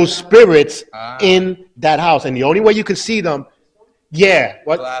psycho spirits in that house, and the only way you could see them,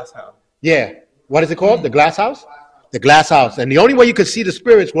 what? Glass House. Yeah. What is it called? The Glass House. The Glass House, and the only way you could see the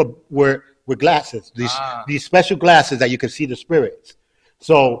spirits were glasses. These special glasses that you could see the spirits.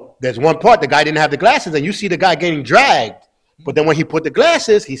 So there's one part the guy didn't have the glasses, and you see the guy getting dragged. But then when he put the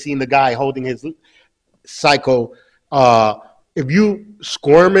glasses, he seen the guy holding his psycho. If you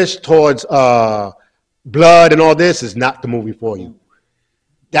squirmish towards blood and all this, is not the movie for you.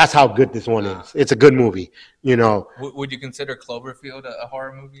 That's how good this one is. It's a good movie, you know. Would you consider Cloverfield a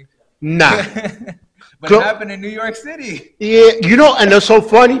horror movie? Nah. But it happened in New York City. Yeah, you know, and it's so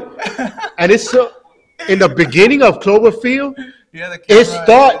funny. And it's so, in the beginning of Cloverfield,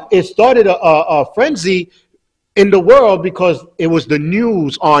 it started a frenzy in the world because it was the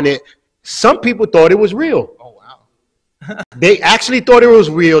news on it. Some people thought it was real. Oh, wow. They actually thought it was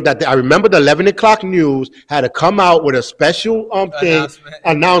real. I remember the 11 o'clock news had to come out with a special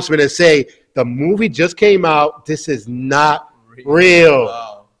announcement and say, the movie just came out. This is not real.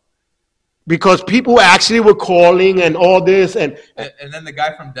 Wow. Because people actually were calling and all this. And then the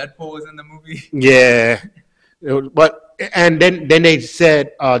guy from Deadpool was in the movie. Yeah. But and then they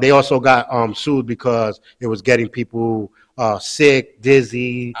said they also got sued because it was getting people sick,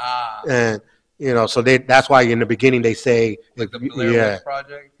 dizzy, and you know, so that's why in the beginning they say, like the Blair Witch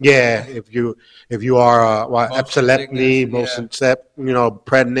Project. Yeah, if you are epileptic, motion you know,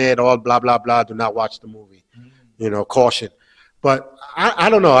 pregnant, all blah blah blah, do not watch the movie. You know, caution. But I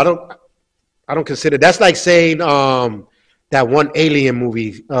don't know. I don't consider that's like saying that one Alien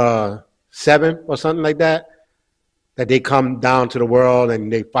movie, 7 or something like that. That they come down to the world and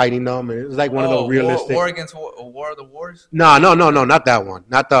they fighting them, and it's like one of those realistic. War against War of the Wars. No, not that one.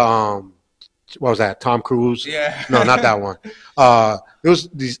 Not the what was that? Tom Cruise. Yeah. No, not that one. It was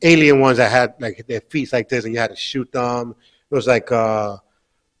these alien ones that had like their feet like this, and you had to shoot them. It was like Battle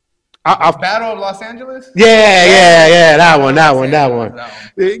of Los Angeles. Yeah. That one.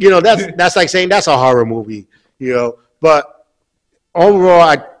 You know, that's like saying that's a horror movie. You know, but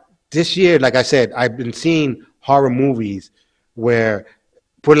overall, this year, like I said, I've been seeing horror movies where,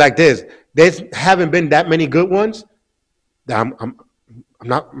 put it like this, there haven't been that many good ones. I'm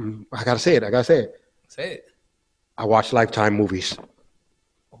not. I gotta say it. Say it. I watch Lifetime movies.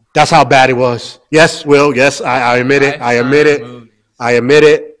 That's how bad it was. Yes, Will. Yes, I admit it. I admit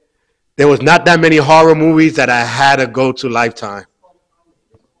it. There was not that many horror movies that I had to go to Lifetime.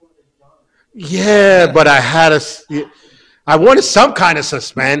 Yeah, but I wanted some kind of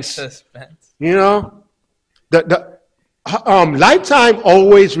suspense. You know. The Lifetime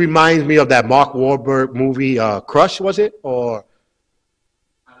always reminds me of that Mark Wahlberg movie, Crush, was it? Or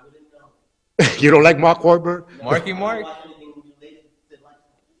I wouldn't know. You don't like Mark Wahlberg? Marky Mark?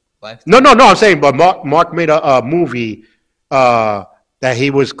 No. I'm saying, but Mark made a movie that he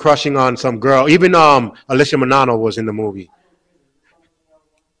was crushing on some girl. Even Alicia Milano was in the movie.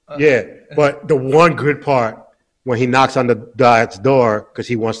 Yeah, but the one good part when he knocks on the dad's door because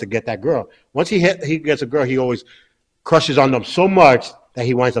he wants to get that girl. Once he gets a girl, he always crushes on them so much that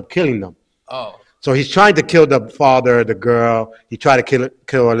he winds up killing them. Oh. So he's trying to kill the father, the girl. He tried to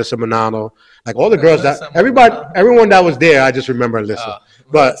kill Alyssa Milano. Like all the girls everyone that was there, I just remember Alyssa.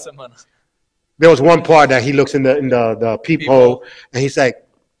 But there was one part that he looks in the peephole and he's like,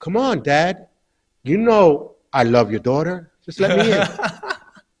 "Come on, Dad. You know I love your daughter. Just let me in."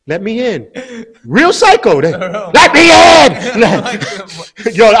 Let me in. Real psycho. Let me in.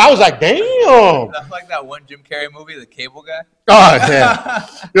 Yo, I was like, damn. That's like that one Jim Carrey movie, The Cable Guy. Oh, yeah.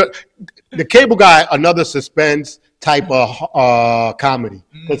 The Cable Guy, another suspense type of comedy.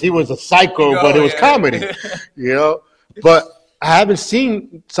 Because he was a psycho, but it was comedy. You know? But I haven't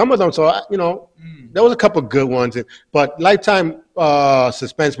seen some of them, so, there was a couple good ones. But Lifetime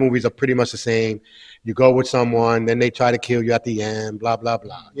suspense movies are pretty much the same. You go with someone, then they try to kill you at the end, blah, blah,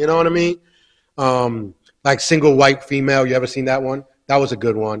 blah. You know what I mean? Like Single White Female. You ever seen that one? That was a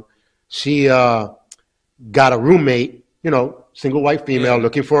good one. She got a roommate, single white female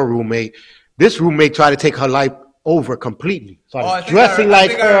looking for a roommate. This roommate tried to take her life over completely. Started dressing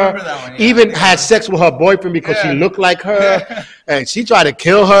like her. Even had sex with her boyfriend because she looked like her. And she tried to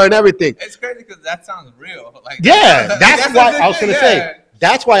kill her and everything. It's crazy because that sounds real. That's what I was going to say.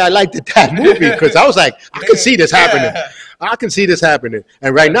 That's why I liked that movie, because I was like, I can see this happening. I can see this happening.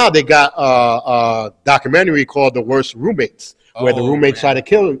 And right now they got a documentary called The Worst Roommates, where the roommates try to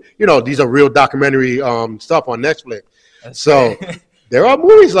kill them. These are real documentary stuff on Netflix. So there are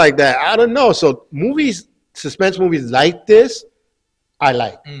movies like that. I don't know. So suspense movies like this, I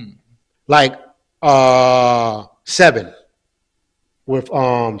like. Like 7 with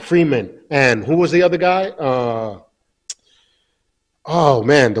Freeman. And who was the other guy? Oh,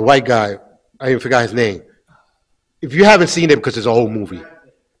 man, the white guy. I even forgot his name. If you haven't seen it, because it's a whole movie.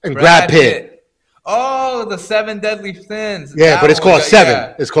 And Brad Pitt. Oh, the 7 Deadly Sins. Yeah, but it's called 7.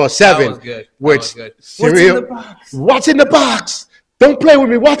 Yeah. It's called 7. That was good. Which, What's in the box? What's in the box? Don't play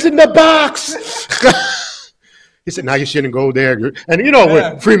with me. What's in the box? He said, "Now you shouldn't go there." And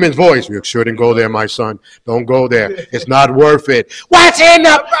with Freeman's voice, "You shouldn't go there, my son. Don't go there. It's not worth it." What's in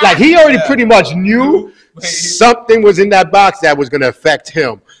the like? He already pretty much knew something was in that box that was going to affect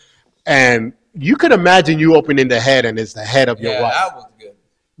him. And you could imagine you opening the head, and it's the head of your wife. That was good.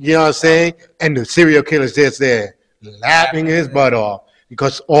 You know what I'm saying? And the serial killer's just there laughing his butt off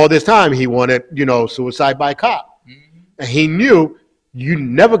because all this time he wanted, suicide by cop. Mm-hmm. And he knew you're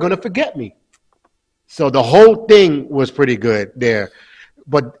never going to forget me. So the whole thing was pretty good there.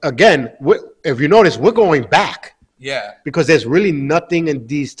 But again, if you notice, we're going back. Yeah. Because there's really nothing in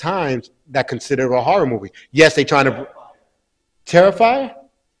these times that consider a horror movie. Yes, they're trying to... Terrifier?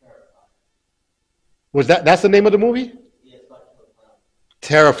 Was that's the name of the movie?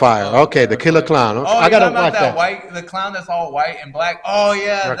 Terrifier. Okay, the Killer Clown. Okay. I gotta watch that. The clown that's all white and black. Oh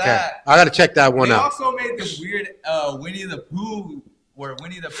yeah, okay. That. I gotta check that one out. They also made this weird Winnie the Pooh, where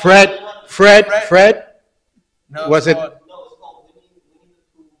Winnie the Pooh. Fred. No, was it? No, it's called Winnie the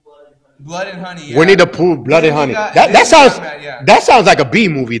Pooh, Blood and Honey. Yeah. Winnie the Pooh, Blood and Honey. That sounds like a B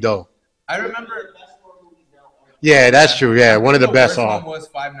movie though. I remember. Yeah, that's true. Yeah, one of the best. The first one was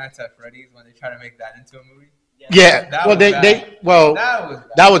Five Nights at Freddy's when they tried to make that into a movie. Yeah, that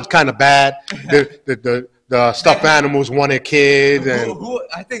was kind of bad. The stuffed animals wanted kids, and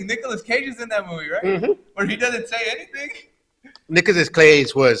I think Nicolas Cage is in that movie, right? Mm-hmm. Where he doesn't say anything. Nicolas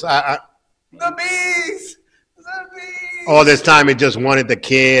Cage was the bees. All this time, he just wanted the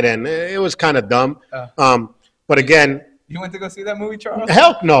kid, and it was kind of dumb. But again, you went to go see that movie, Charles?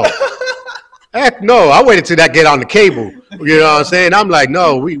 Hell no. Heck no, I waited till that get on the cable. You know what I'm saying? I'm like,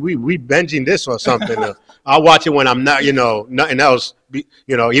 no, we binging this or something. I'll watch it when I'm not, nothing else.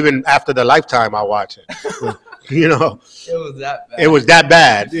 Even after the Lifetime, I'll watch it. It was that bad. It was that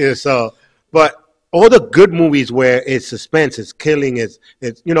bad. Yeah, so, but all the good movies where it's suspense, it's killing, it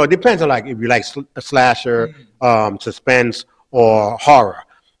depends on like if you like a slasher, suspense, or horror.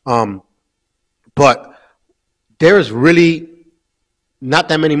 But there's really not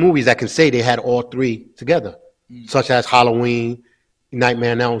that many movies that can say they had all three together, such as Halloween,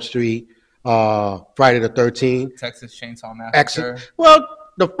 Nightmare on Elm Street, Friday the 13th, Texas Chainsaw Massacre. Well,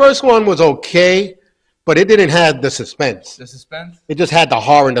 the first one was okay, but it didn't have the suspense. The suspense? It just had the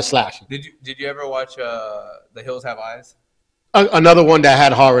horror and the slashing. Did you ever watch The Hills Have Eyes? Another one that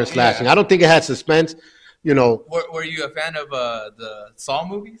had horror and slashing. Yeah. I don't think it had suspense. Were you a fan of the Saw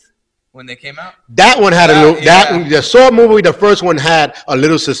movies? When they came out, that one had a little. The Saw movie, the first one had a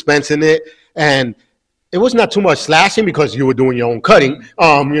little suspense in it, and it was not too much slashing because you were doing your own cutting.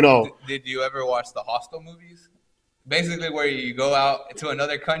 Did you ever watch the Hostel movies? Basically, where you go out to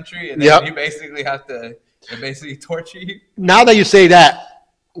another country and then you basically have to torture you. Now that you say that,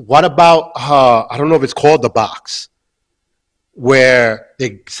 what about I don't know if it's called The Box, where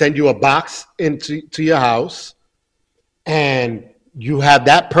they send you a box into your house, and you have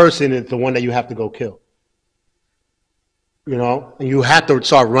that person is the one that you have to go kill. And you have to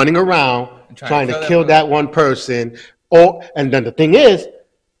start running around trying to kill that one person. And then the thing is,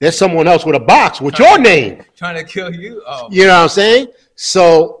 there's someone else with a box with your name. Trying to kill you? Oh. You know what I'm saying?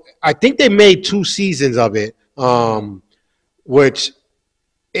 So I think they made 2 seasons of it, which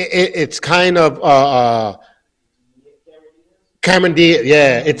it's kind of Cameron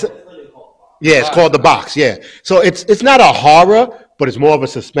Diaz. Yeah, it's called The Box. Yeah, so it's not a horror, but it's more of a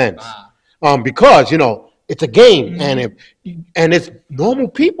suspense. Because it's a game, and it's normal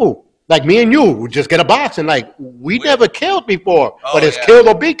people like me and you who just get a box and like we never killed before, but it's killed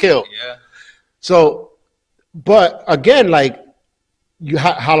or be killed. Yeah. So, but again, like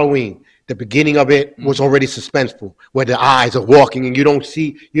Halloween, the beginning of it was already suspenseful, where the eyes are walking and you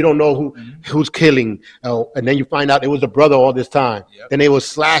don't know who's killing, and then you find out it was a brother all this time. Yep. Then they were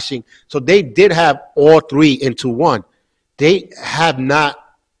slashing. So they did have all 3 into one. They have not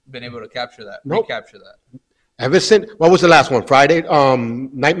been able to capture that. Nope. Recapture that. Ever since, what was the last one? Friday,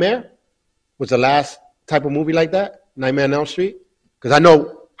 Nightmare was the last type of movie like that. Nightmare on Elm Street, because I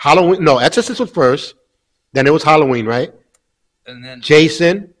know Halloween. No, Exorcist was first. Then it was Halloween, right? And then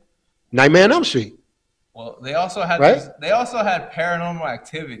Jason, Nightmare on Elm Street. Well, they also had They also had Paranormal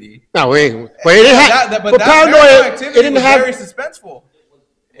Activity. No, wait, but it didn't have. But Paranormal Activity it didn't have very suspenseful.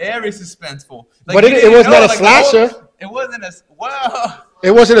 Very suspenseful. Like, but it was not a slasher. It wasn't a well. It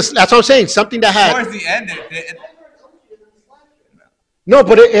wasn't a. That's what I'm saying. Something that had. Towards the end, no,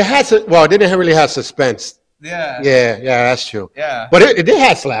 but it had. Well, it didn't really have suspense. Yeah. Yeah, that's true. Yeah. But it did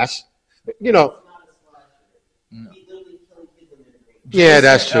have slash. No. Yeah,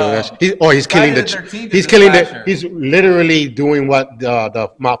 that's true. He's killing He's literally doing what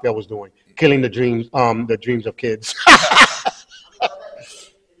the mafia was doing, killing the dreams of kids.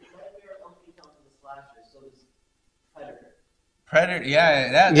 Predator,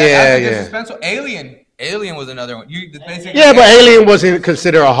 that's a good suspenseful. Alien was another one. But Alien wasn't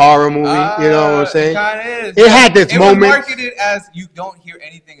considered a horror movie. You know what I'm saying? It kind of is. It had this moment. It was marketed as you don't hear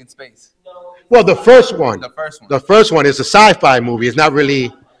anything in space. Well, the first one is a sci-fi movie. It's not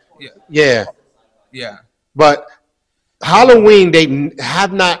really. Yeah. But Halloween, they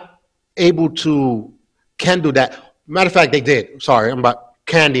have not can do that. Matter of fact, they did. Sorry, I'm about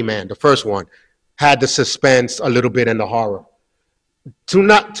Candyman. The first one had the suspense a little bit and the horror.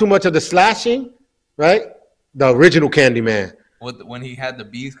 Not too much of the slashing, right? The original Candyman. When he had the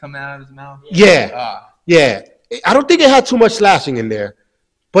bees coming out of his mouth? Yeah. I don't think it had too much slashing in there,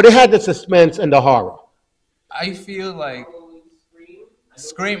 but it had the suspense and the horror. I feel like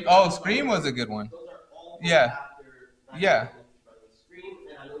Scream. Oh, Scream was a good one. Yeah. Yeah.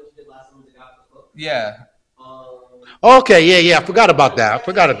 Okay, I forgot about that.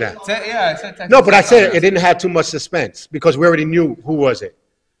 I said Texas. No, but I said it didn't have too much suspense because we already knew who was it.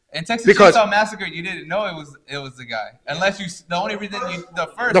 In Texas Chainsaw Massacre, you didn't know it was the guy, unless the only reason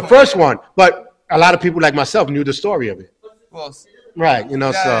the first one. But a lot of people like myself knew the story of it. Well, right,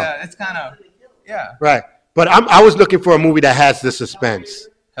 so it's kind of right. But I was looking for a movie that has the suspense.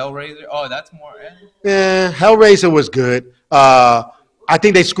 Hellraiser. Oh, that's more. Yeah, Hellraiser was good. I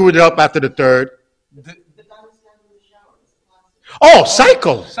think they screwed it up after the third.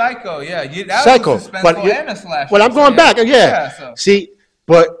 Psycho. Psycho, that Psycho. Was suspenseful and a slasher. Well, I'm going back. So. See,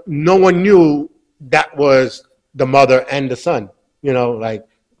 but no one knew that was the mother and the son. Like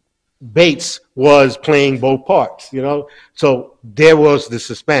Bates was playing both parts. So there was the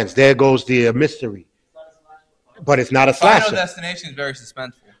suspense. There goes the mystery. But it's not a slasher. Final Destination is very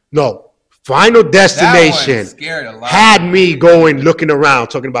suspenseful. No. Final Destination had me looking around,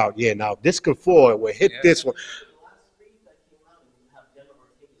 talking about, now this could fall. We'll hit this one.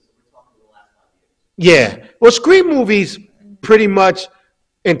 Yeah. Well, Scream movies pretty much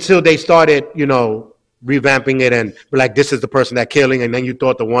until they started, revamping it and be like, this is the person that killing, and then you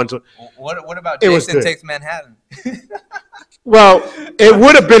thought the ones. What about Jason Takes Manhattan? Well, it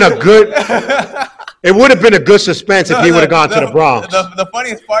would have been a good. It would have been a good suspense if he would have gone to the Bronx. The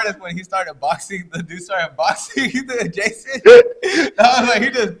funniest part is when he started boxing. The dude started boxing. Jason. I was like, he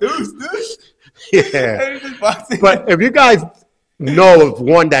just deuce. Yeah. But if you guys know of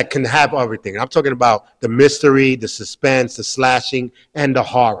one that can have everything, I'm talking about the mystery, the suspense, the slashing, and the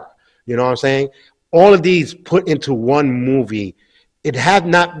horror. You know what I'm saying? All of these put into one movie. It have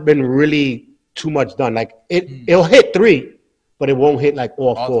not been really too much done. Like it'll hit 3, but it won't hit like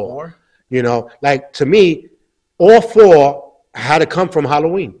all four. Like to me, all 4 had to come from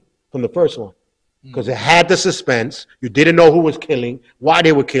Halloween, from the first one. Because it had the suspense. You didn't know who was killing, why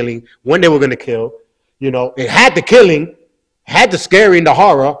they were killing, when they were going to kill. It had the killing, had the scary and the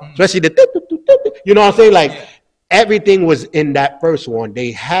horror, especially the, you know what I'm saying? Like everything was in that first one.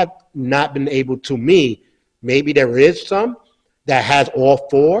 They have not been able to maybe there is some that has all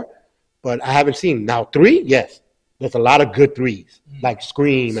 4, but I haven't seen. Now 3, yes. There's a lot of good 3s, like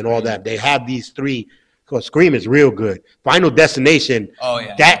Scream and all that. They have these 3, because Scream is real good. Final Destination. Oh,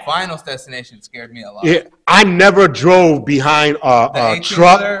 yeah. Final Destination scared me a lot. Yeah, I never drove behind a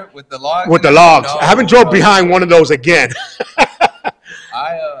truck with the logs. No, I haven't drove behind one of those again.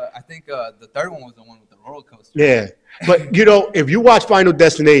 I think the third one was the one with the roller coaster. Yeah, but if you watch Final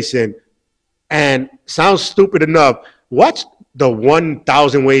Destination, and sounds stupid enough, watch the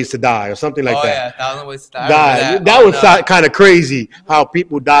 1,000 Ways to Die or something like that. Oh, yeah, 1,000 Ways to Die. That was kind of crazy how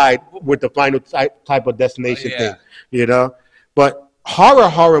people died with the Final type of Destination thing, But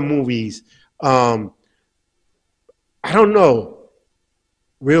horror movies, I don't know,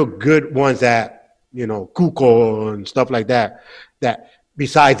 real good ones that, Cuco and stuff like that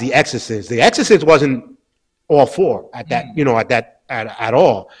besides The Exorcist. The Exorcist wasn't all 4 at that, at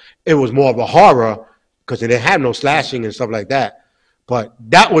all. It was more of a horror, because they didn't have no slashing and stuff like that. But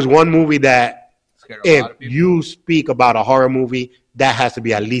that was one movie that, if you speak about a horror movie, that has to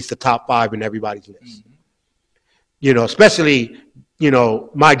be at least the top 5 in everybody's list. Especially,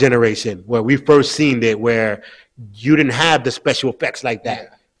 my generation, where we first seen it, where you didn't have the special effects like that. Yeah.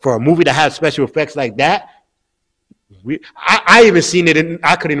 For a movie that has special effects like that, I even seen it, and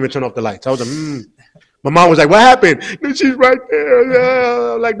I couldn't even turn off the lights. I was like, My mom was like, "What happened?" And she's right there.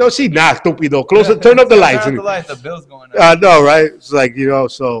 Yeah. Like, no, she's not stupid though. Turn up the lights. Turn up the lights. The bill's going up. I know, right? It's like,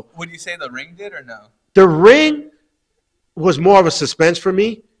 so. Would you say The Ring did or no? The Ring was more of a suspense for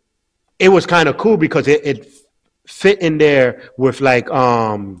me. It was kind of cool because it fit in there with like,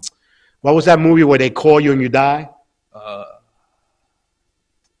 what was that movie where they call you and you die?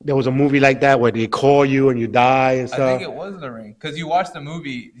 There was a movie like that where they call you and you die and stuff. I think it was The Ring, because you watched the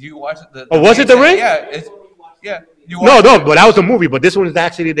movie. You watched the was it The Ring? Yeah, No, but that was a movie. But this one is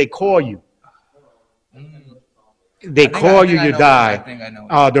actually they call you. They call you, you die. I think I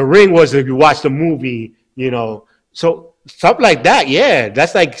know. The Ring was if you watch the movie, you know. So something like that, yeah.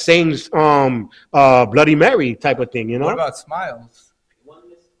 That's like saying Bloody Mary type of thing, you know. What about Smiles?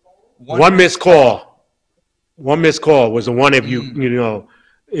 One missed call. One missed call was the one if you know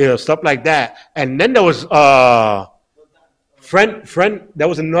stuff like that. And then there was friend. That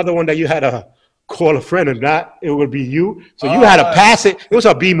was another one that you had to call a friend, and not it would be you. So you had to pass it. It was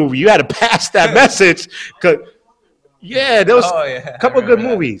a B movie. You had to pass that message because. Yeah, there was a couple of good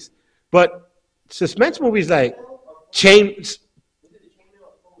movies, but suspense movies like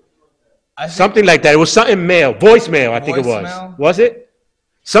something like that. It was something voicemail. I think it was. Was it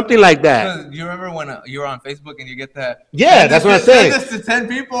something like that? You remember when you were on Facebook and you get that? Yeah, that's what I'm saying. Send this to 10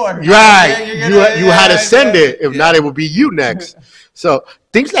 people. Right, you had to send it. If not, it would be you next. So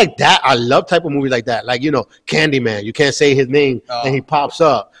things like that. I love type of movies like that. Like Candyman. You can't say his name and he pops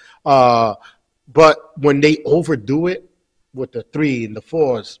up. But when they overdo it with the 3 and the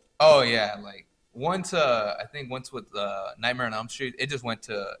 4s. Oh, yeah. Like once with Nightmare on Elm Street, it just went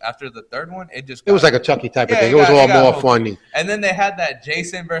to, after the 3rd one, it was like a Chucky type of thing. It was all more funny. And then they had that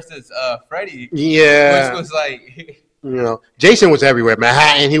Jason versus Freddy. Yeah. Which was like. Jason was everywhere.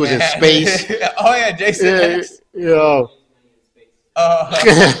 Manhattan, he was in space. Oh, yeah, Jason. The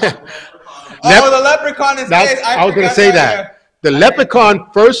Leprechaun in space. I was going to say that. The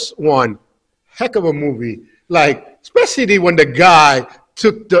Leprechaun first one. Heck of a movie, like especially when the guy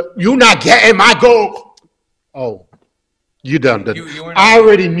took "you not getting my goal." Oh, you done the. I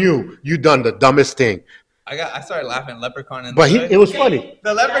already knew you done the dumbest thing. I started laughing. Leprechaun in the hood. It was funny.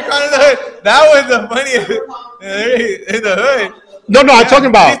 The Leprechaun in the hood. That was the funniest in the hood. No, I'm talking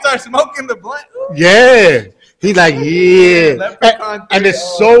about. He started smoking the blunt. Yeah. He's like, and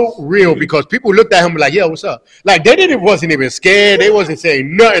it's so real because people looked at him like, "Yo, what's up?" Like they wasn't even scared. They wasn't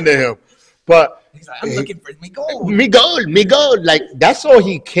saying nothing to him. But he's like, I'm looking for me gold. Like that's all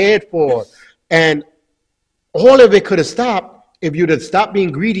he cared for, and all of it could have stopped if you'd have stopped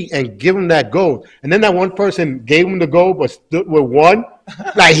being greedy and give him that gold. And then that one person gave him the gold, but stood with one,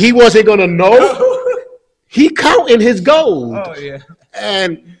 like he wasn't gonna know. He counting his gold. Oh yeah,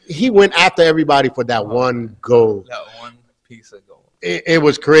 and he went after everybody for that one gold. That one piece of gold. It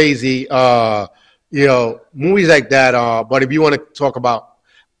was crazy. Movies like that. But if you want to talk about.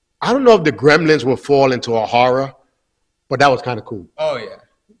 I don't know if the Gremlins will fall into a horror, but that was kind of cool. Oh, yeah.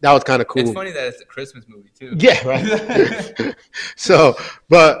 That was kind of cool. It's funny that it's a Christmas movie, too. Yeah, right. So,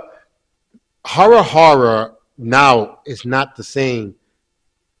 but horror now is not the same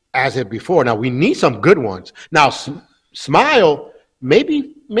as it before. Now, we need some good ones. Now, Smile,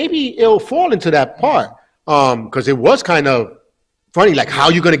 maybe it'll fall into that part because it was kind of funny. Like, how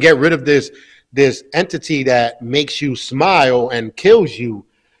you going to get rid of this entity that makes you smile and kills you?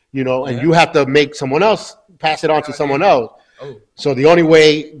 And you have to make someone else pass it on to someone else. Oh. So the only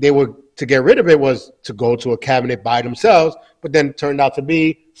way they were to get rid of it was to go to a cabinet by themselves, but then it turned out to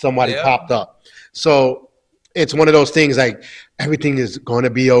be somebody popped up. So it's one of those things like everything is going to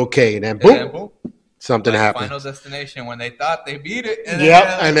be okay. And then boom, something happens. Final Destination when they thought they beat it.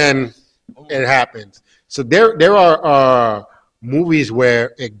 And then it happens. So there are movies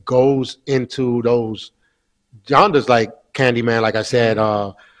where it goes into those genres like Candyman, like I said,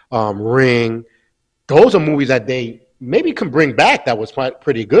 Ring. Those are movies that they maybe can bring back that was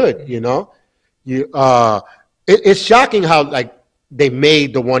pretty good, It's shocking how like they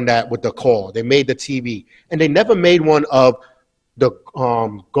made the one that with the call. They made the TV. And they never made one of the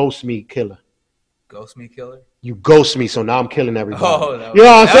Ghost Me Killer. Ghost Me Killer? You ghost me, so now I'm killing everybody. Oh, you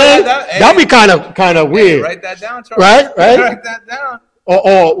know what I'm saying? That'd be kind of weird. Write that down, Charlie. Right? Write that down.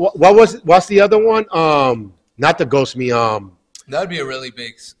 Or what's the other one? Not the Ghost Me, that'd be a really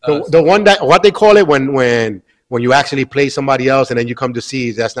big. The one that what they call it when you actually play somebody else and then you come to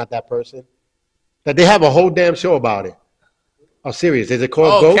see that's not that person. That they have a whole damn show about it. Oh, serious? Is it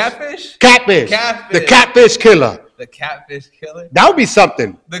called Ghost? Catfish? Catfish. The Catfish Killer. The Catfish Killer. That would be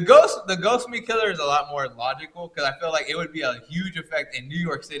something. The Ghost Me Killer is a lot more logical because I feel like it would be a huge effect in New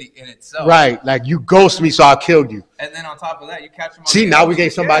York City in itself. Right, like you ghost me, so I killed you. And then on top of that, you catch them. See, now we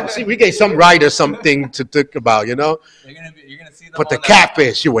gave somebody. See, we gave some writer something to think about. You're gonna see them. But the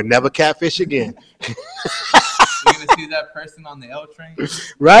catfish, you would never catfish again. You're gonna see that person on the L train.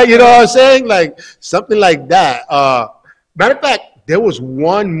 Right, you know what I'm saying? Like something like that. Matter of fact, there was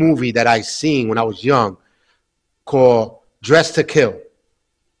one movie that I seen when I was young called Dress to Kill.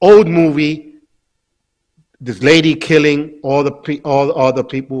 Old movie. This lady killing all the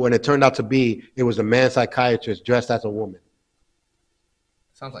people, and it turned out to be it was a man psychiatrist dressed as a woman.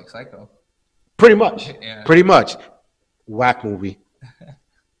 Sounds like Psycho. Pretty much. Yeah. Pretty much. whack movie.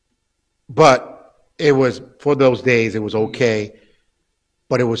 But it was, for those days, it was okay.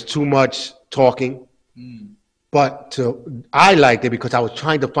 But it was too much talking. But I liked it because I was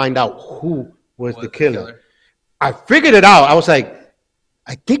trying to find out who was the killer. I figured it out. I was like,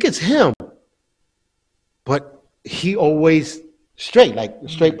 I think it's him. But he always straight, like a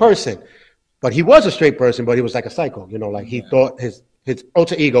straight person. But he was a straight person, but he was like a psycho. You know, like he thought his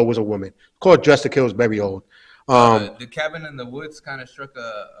alter ego was a woman. Called Dress to Kill was very old. The Cabin in the Woods kind of struck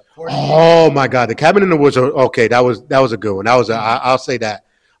a chord. Oh my God, The Cabin in the Woods. Okay, that was a good one. That was I'll say that.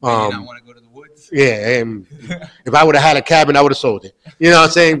 You not want to go to the woods? Yeah, and if I would have had a cabin, I would have sold it. You know what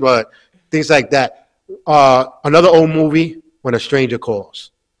I'm saying? But things like that. Another old movie, When a Stranger Calls.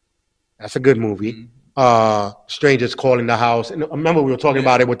 That's a good movie. Strangers calling the house. And I remember we were talking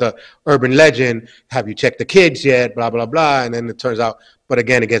about it with the urban legend. Have you checked the kids yet? Blah, blah, blah. And then it turns out, but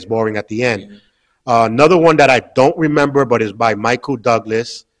again, it gets boring at the end. Another one that I don't remember, but is by Michael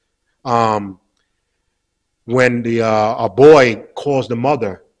Douglas. When a boy calls the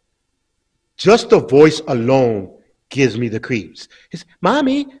mother, just the voice alone gives me the creeps. It's,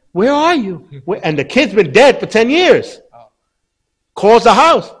 Mommy, where are you? And the kid's been dead for 10 years. Calls the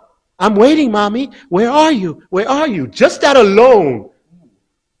house. I'm waiting, Mommy. Where are you? Where are you? Just that alone.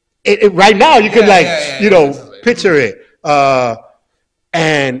 Right now, you can picture it.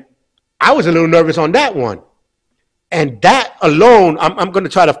 And I was a little nervous on that one. And that alone, I'm going to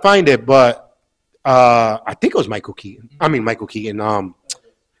try to find it, but I think it was Michael Keaton.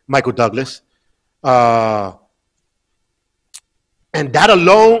 Michael Douglas. And that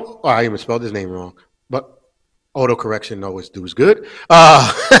alone, I even spelled his name wrong, but autocorrection always does good.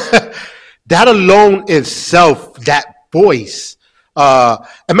 That alone itself, that voice. As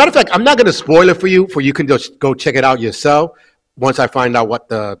a matter of fact, I'm not going to spoil it for you you can just go check it out yourself. Once I find out what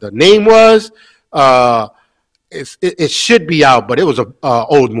the name was, it should be out, but it was an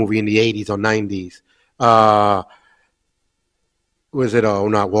old movie in the 80s or 90s. Was it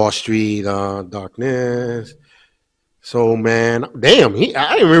not Wall Street, Darkness? So man, damn, I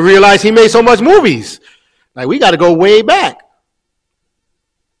didn't even realize he made so much movies. Like we got to go way back.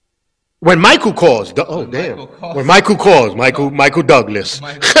 When Michael Calls, when Michael Calls, Michael Douglas.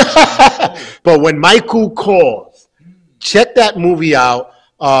 But when Michael Calls, check that movie out.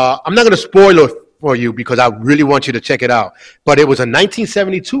 I'm not going to spoil it for you because I really want you to check it out. But it was a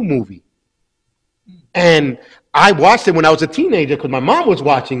 1972 movie. And I watched it when I was a teenager because my mom was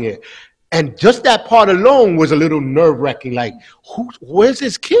watching it. And just that part alone was a little nerve-wracking. Like, where's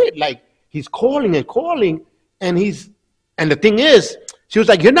this kid? Like, he's calling and calling. And the thing is, she was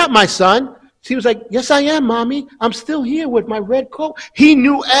like, you're not my son. She was like, yes, I am, Mommy. I'm still here with my red coat. He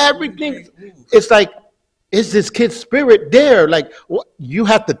knew everything. It's like, is this kid's spirit there? Like, you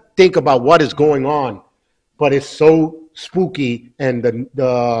have to think about what is going on. But it's so spooky. And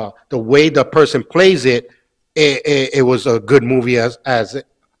the way the person plays it, it was a good movie as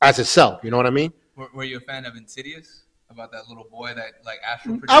itself. You know what I mean? Were you a fan of Insidious? About that little boy that like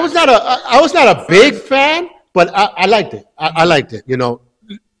astral projected? I was not a big fan, but I liked it. I liked it. You know,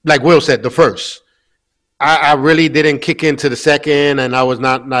 like Will said, the first. I really didn't kick into the second, and I was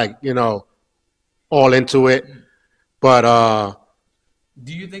not like, all into it. But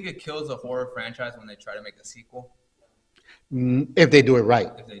do you think it kills a horror franchise when they try to make a sequel? If they do it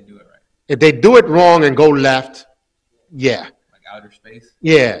right. If they do it right. If they do it wrong and go left, yeah. Like Outer Space?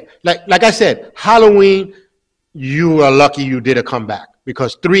 Yeah. Like I said, Halloween, you are lucky you did a comeback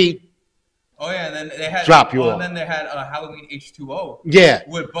because 3. Oh yeah, and then they had drop you off. And then they had Halloween H2O. Yeah.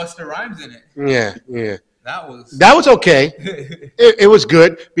 With Busta Rhymes in it. Yeah. That was okay. it was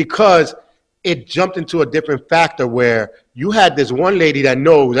good because it jumped into a different factor where you had this one lady that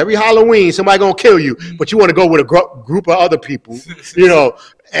knows every Halloween somebody gonna kill you, but you want to go with a group of other people,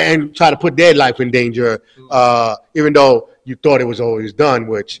 and try to put their life in danger, even though you thought it was always done,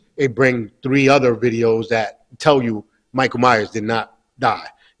 which it bring 3 other videos that tell you Michael Myers did not die,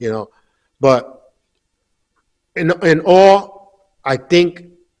 But in all, I think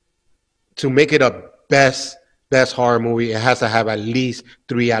to make it a best horror movie, it has to have at least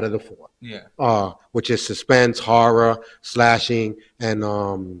 3 out of the 4. Yeah. Which is suspense, horror, slashing, and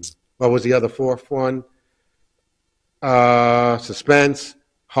what was the other 4th one? Suspense,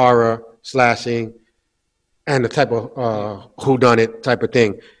 horror, slashing, and the type of whodunit type of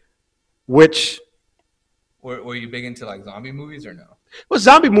thing. Which were you big into like zombie movies or no? Well,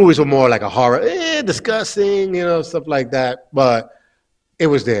 zombie movies were more like a horror, disgusting, stuff like that. But it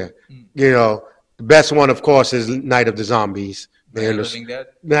was there. The best one, of course, is Night of the Zombies. Night of the Living Dead?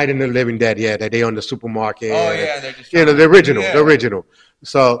 Night of the Living Dead, yeah. That they on the supermarket. Oh, yeah. They're just the original.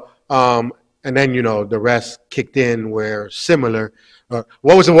 So, and then the rest kicked in were similar.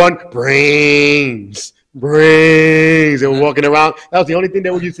 What was the one? Brains. They were walking around. That was the only thing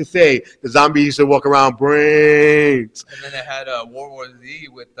they used to say. The zombie used to walk around, brains. And then they had World War Z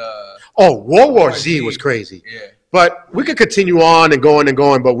with World War Z was crazy. Yeah. But we could continue on and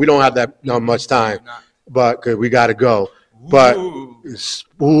going, but we don't have that much time. But cause we got to go. But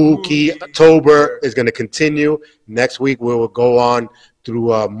Spooktober is going to continue. Next week we will go on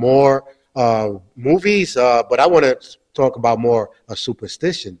through more movies. But I want to talk about more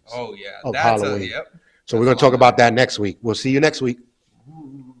superstitions. Oh yeah, of that's Halloween. So we're going to talk about that next week. We'll see you next week.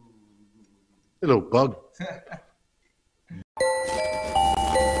 A little bug.